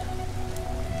get it.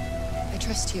 I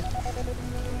trust you.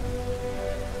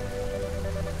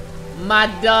 My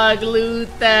dog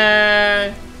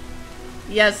Luther.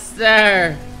 Yes,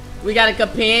 sir. We got a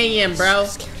companion, bro.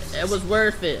 It was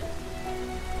worth it.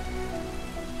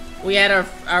 We had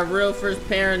our real first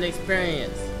parent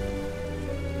experience.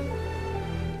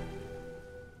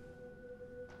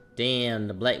 Damn,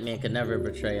 the black man could never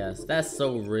betray us. That's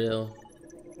so real.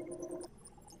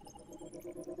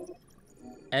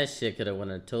 That shit could have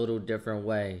went a total different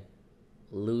way.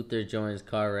 Luther joins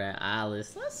Cara and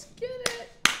Alice. Let's get it.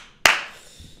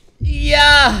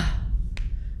 Yeah.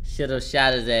 Should have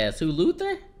shot his ass. Who,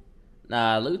 Luther?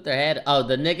 Nah, Luther had... Oh,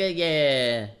 the nigga?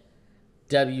 Yeah.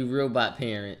 W robot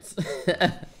parents.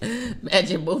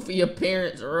 Imagine both of your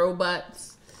parents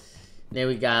robots. Then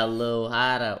we got a little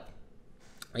hideout.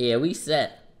 Yeah, we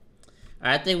set.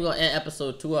 Alright, I think we're gonna end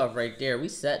episode 2 off right there. We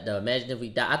set though. Imagine if we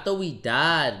died. I thought we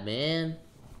died, man.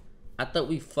 I thought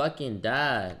we fucking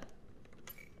died.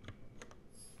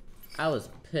 I was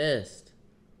pissed.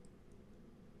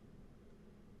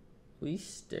 We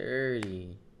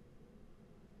sturdy.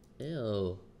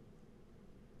 Ew.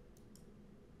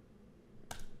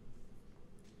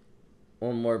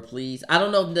 One more, please. I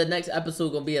don't know if the next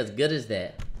episode gonna be as good as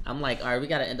that. I'm like, alright, we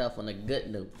gotta end off on a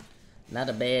good note. Not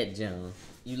a bad John.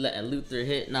 You letting Luther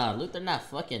hit? Nah, Luther not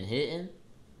fucking hitting.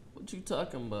 What you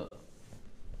talking about?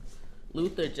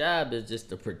 Luther's job is just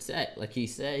to protect, like he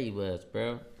said he was,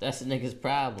 bro. That's the nigga's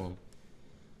problem.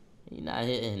 He not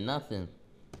hitting nothing.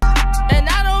 And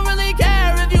I don't really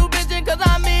care if you bitching cause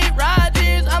I meet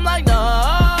raudxgeez. I'm like,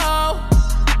 no.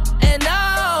 And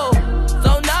no.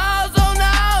 So no,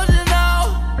 you know.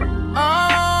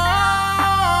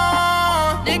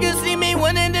 Niggas see me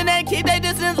winning, then they keep their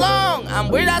distance long. I'm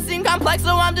weird, I seem complex,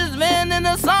 so I'm just venting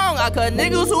a song. I cut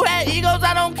niggas who had egos,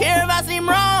 I don't care if I seem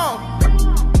wrong.